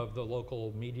erosion of the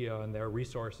local media and their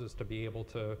resources to be able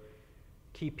to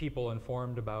keep people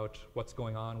informed about what's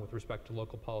going on with respect to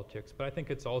local politics. But I think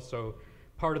it's also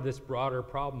part of this broader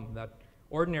problem that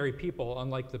ordinary people,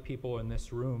 unlike the people in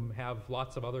this room, have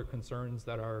lots of other concerns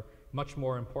that are much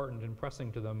more important and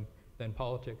pressing to them than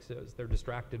politics is. They're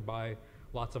distracted by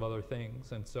lots of other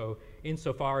things. And so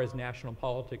insofar as national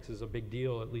politics is a big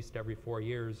deal, at least every 4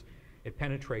 years, it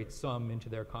penetrates some into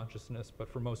their consciousness, but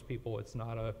for most people it's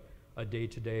not a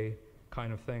day-to-day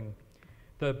kind of thing.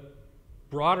 The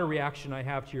broader reaction I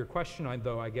have to your question,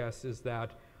 though, I guess, is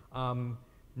that I'm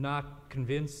not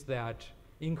convinced that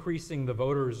increasing the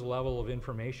voters' level of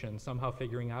information, somehow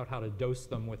figuring out how to dose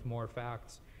them with more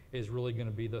facts, is really going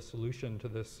to be the solution to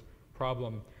this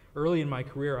problem. Early in my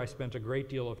career, I spent a great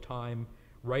deal of time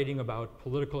writing about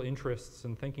political interests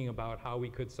and thinking about how we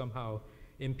could somehow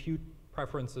impute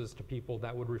preferences to people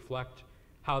that would reflect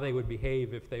how they would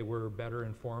behave if they were better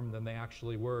informed than they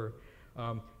actually were,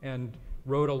 and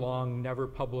wrote a long, never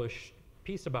published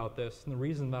piece about this. And the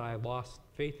reason that I lost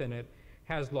faith in it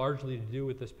has largely to do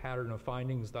with this pattern of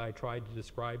findings that I tried to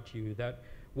describe to you, that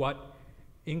what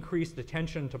increased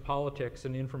attention to politics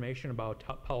and information about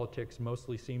politics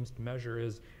mostly seems to measure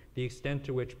is the extent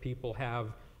to which people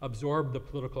have absorbed the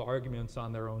political arguments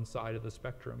on their own side of the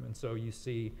spectrum. And so you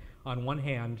see, on one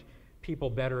hand, people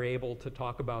better able to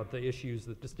talk about the issues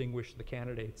that distinguish the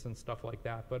candidates and stuff like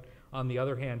that, but on the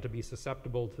other hand, to be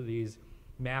susceptible to these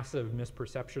massive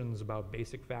misperceptions about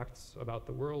basic facts about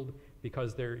the world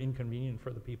because they're inconvenient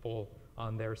for the people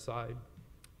on their side.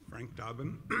 Frank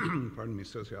Dobbin, pardon me,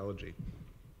 sociology.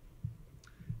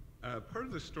 Part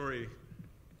of the story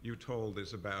you told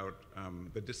is about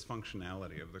the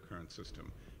dysfunctionality of the current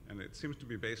system, and it seems to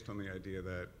be based on the idea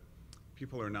that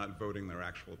people are not voting their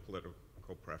actual political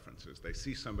preferences. They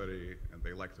see somebody and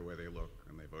they like the way they look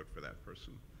and they vote for that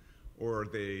person. Or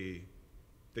they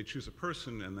choose a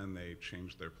person and then they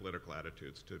change their political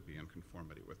attitudes to be in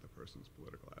conformity with the person's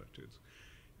political attitudes.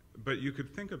 But you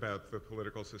could think about the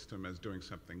political system as doing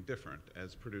something different,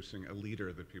 as producing a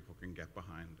leader that people can get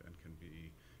behind and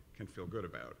can feel good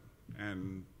about.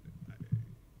 And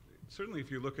certainly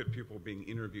if you look at people being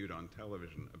interviewed on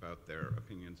television about their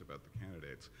opinions about the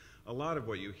candidates, a lot of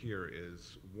what you hear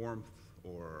is warmth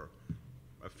or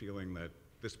a feeling that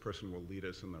this person will lead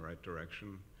us in the right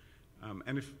direction.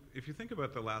 And if you think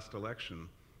about the last election,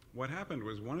 what happened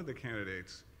was one of the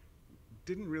candidates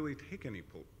didn't really take any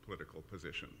political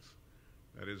positions.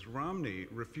 That is, Romney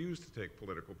refused to take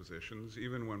political positions,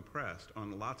 even when pressed,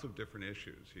 on lots of different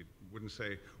issues. He wouldn't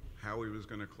say how he was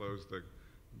going to close the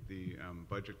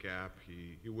budget gap.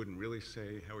 He wouldn't really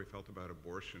say how he felt about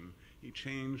abortion. He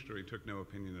changed or he took no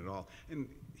opinion at all. And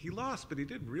he lost, but he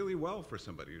did really well for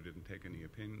somebody who didn't take any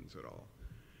opinions at all.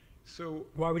 So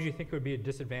why would you think it would be a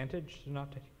disadvantage to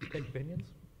not take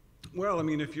opinions? Well, I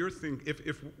mean,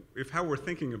 if how we're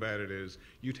thinking about it is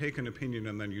you take an opinion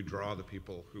and then you draw the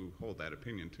people who hold that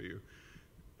opinion to you,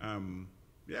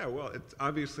 yeah, well,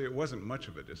 obviously it wasn't much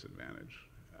of a disadvantage.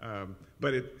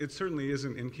 But it certainly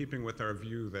isn't in keeping with our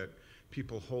view that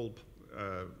people hold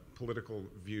political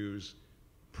views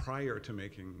prior to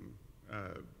making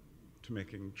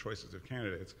choices of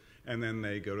candidates, and then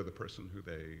they go to the person who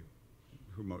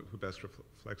best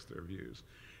reflects their views.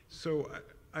 So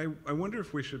I wonder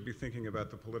if we should be thinking about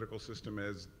the political system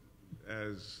as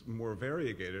more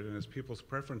variegated and as people's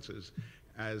preferences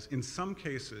as, in some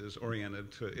cases,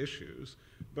 oriented to issues,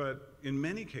 but in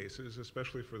many cases,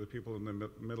 especially for the people in the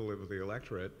middle of the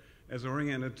electorate, as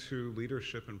oriented to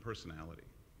leadership and personality.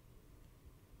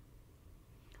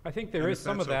 I think there is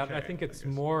some of that. Okay, I think it's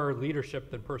more leadership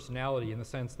than personality in the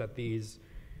sense that these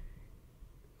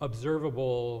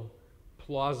observable,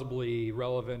 plausibly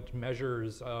relevant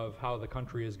measures of how the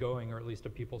country is going, or at least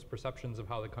of people's perceptions of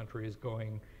how the country is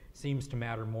going, seems to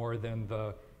matter more than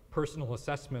the personal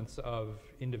assessments of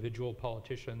individual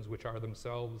politicians, which are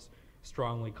themselves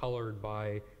strongly colored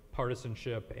by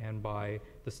partisanship and by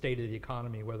the state of the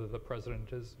economy, whether the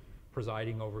president is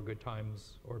presiding over good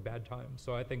times or bad times.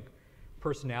 So I think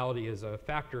personality is a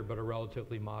factor, but a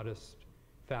relatively modest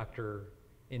factor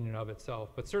in and of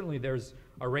itself. But certainly there's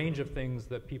a range of things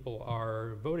that people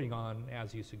are voting on,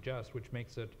 as you suggest, which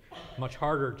makes it much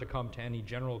harder to come to any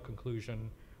general conclusion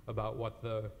about what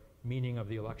the meaning of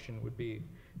the election would be.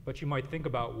 But you might think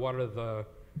about what are the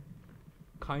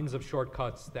kinds of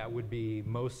shortcuts that would be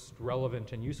most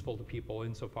relevant and useful to people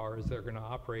insofar as they're going to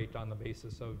operate on the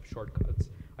basis of shortcuts.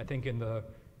 I think in the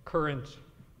current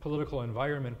political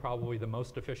environment, probably the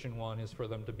most efficient one is for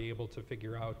them to be able to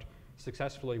figure out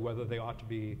successfully whether they ought to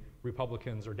be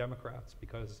Republicans or Democrats,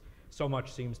 because so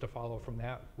much seems to follow from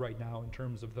that right now in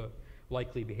terms of the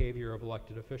likely behavior of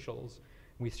elected officials.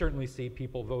 We certainly see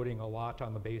people voting a lot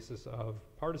on the basis of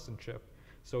partisanship.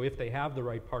 So if they have the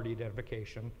right party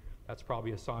identification, that's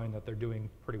probably a sign that they're doing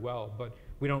pretty well. But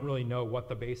we don't really know what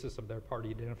the basis of their party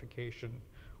identification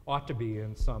ought to be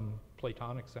in some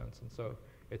Platonic sense, and so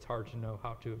it's hard to know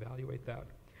how to evaluate that.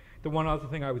 The one other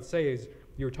thing I would say is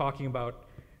you were talking about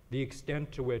the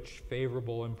extent to which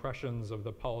favorable impressions of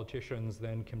the politicians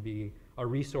then can be a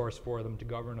resource for them to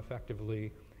govern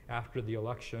effectively after the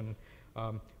election.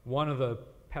 One of the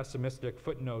pessimistic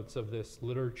footnotes of this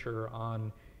literature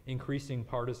on increasing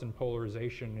partisan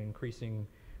polarization, increasing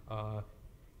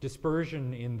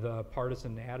dispersion in the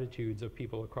partisan attitudes of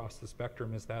people across the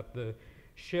spectrum is that the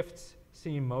shifts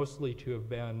seem mostly to have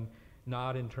been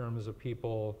not in terms of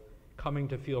people coming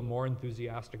to feel more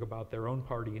enthusiastic about their own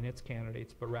party and its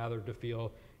candidates, but rather to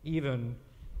feel even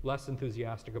less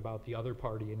enthusiastic about the other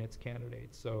party and its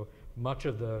candidates. So much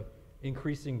of the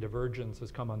increasing divergence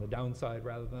has come on the downside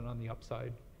rather than on the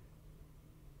upside.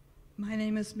 My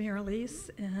name is Marilise,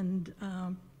 and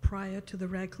prior to the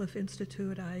Radcliffe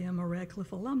Institute, I am a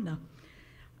Radcliffe alumna.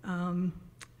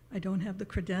 I don't have the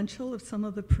credential of some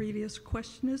of the previous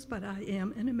questioners, but I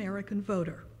am an American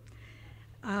voter.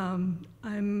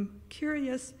 I'm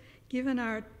curious, given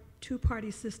our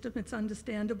two-party system, it's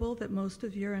understandable that most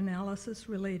of your analysis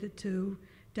related to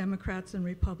Democrats and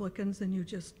Republicans, and you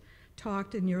just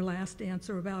talked in your last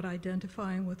answer about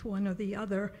identifying with one or the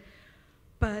other.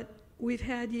 But we've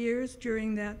had years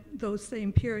during those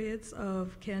same periods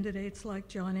of candidates like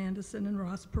John Anderson and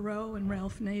Ross Perot and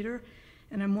Ralph Nader,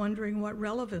 and I'm wondering what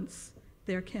relevance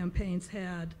their campaigns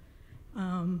had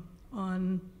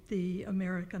on the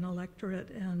American electorate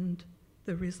and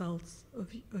the results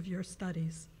of your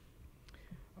studies.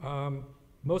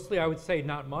 Mostly I would say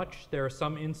not much. There are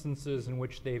some instances in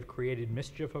which they've created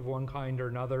mischief of one kind or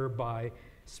another by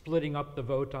splitting up the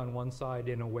vote on one side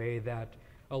in a way that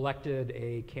elected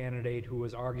a candidate who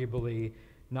was arguably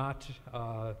not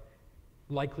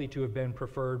likely to have been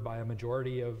preferred by a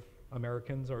majority of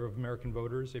Americans or of American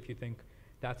voters, if you think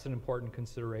that's an important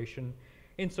consideration.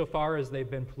 Insofar as they've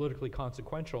been politically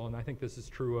consequential, and I think this is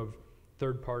true of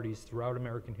third parties throughout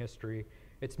American history,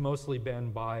 it's mostly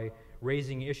been by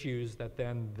raising issues that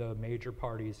then the major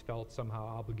parties felt somehow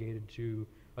obligated to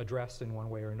address in one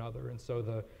way or another. And so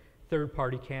the third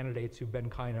party candidates who've been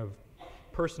kind of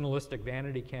personalistic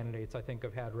vanity candidates, I think,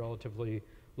 have had relatively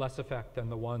less effect than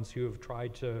the ones who have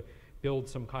tried to build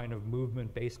some kind of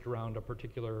movement based around a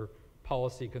particular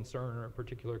policy concern or a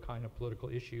particular kind of political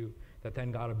issue that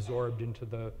then got absorbed into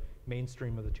the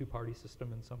mainstream of the two-party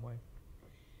system in some way.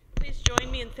 Please join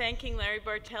me in thanking Larry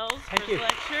Bartels for his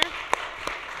lecture.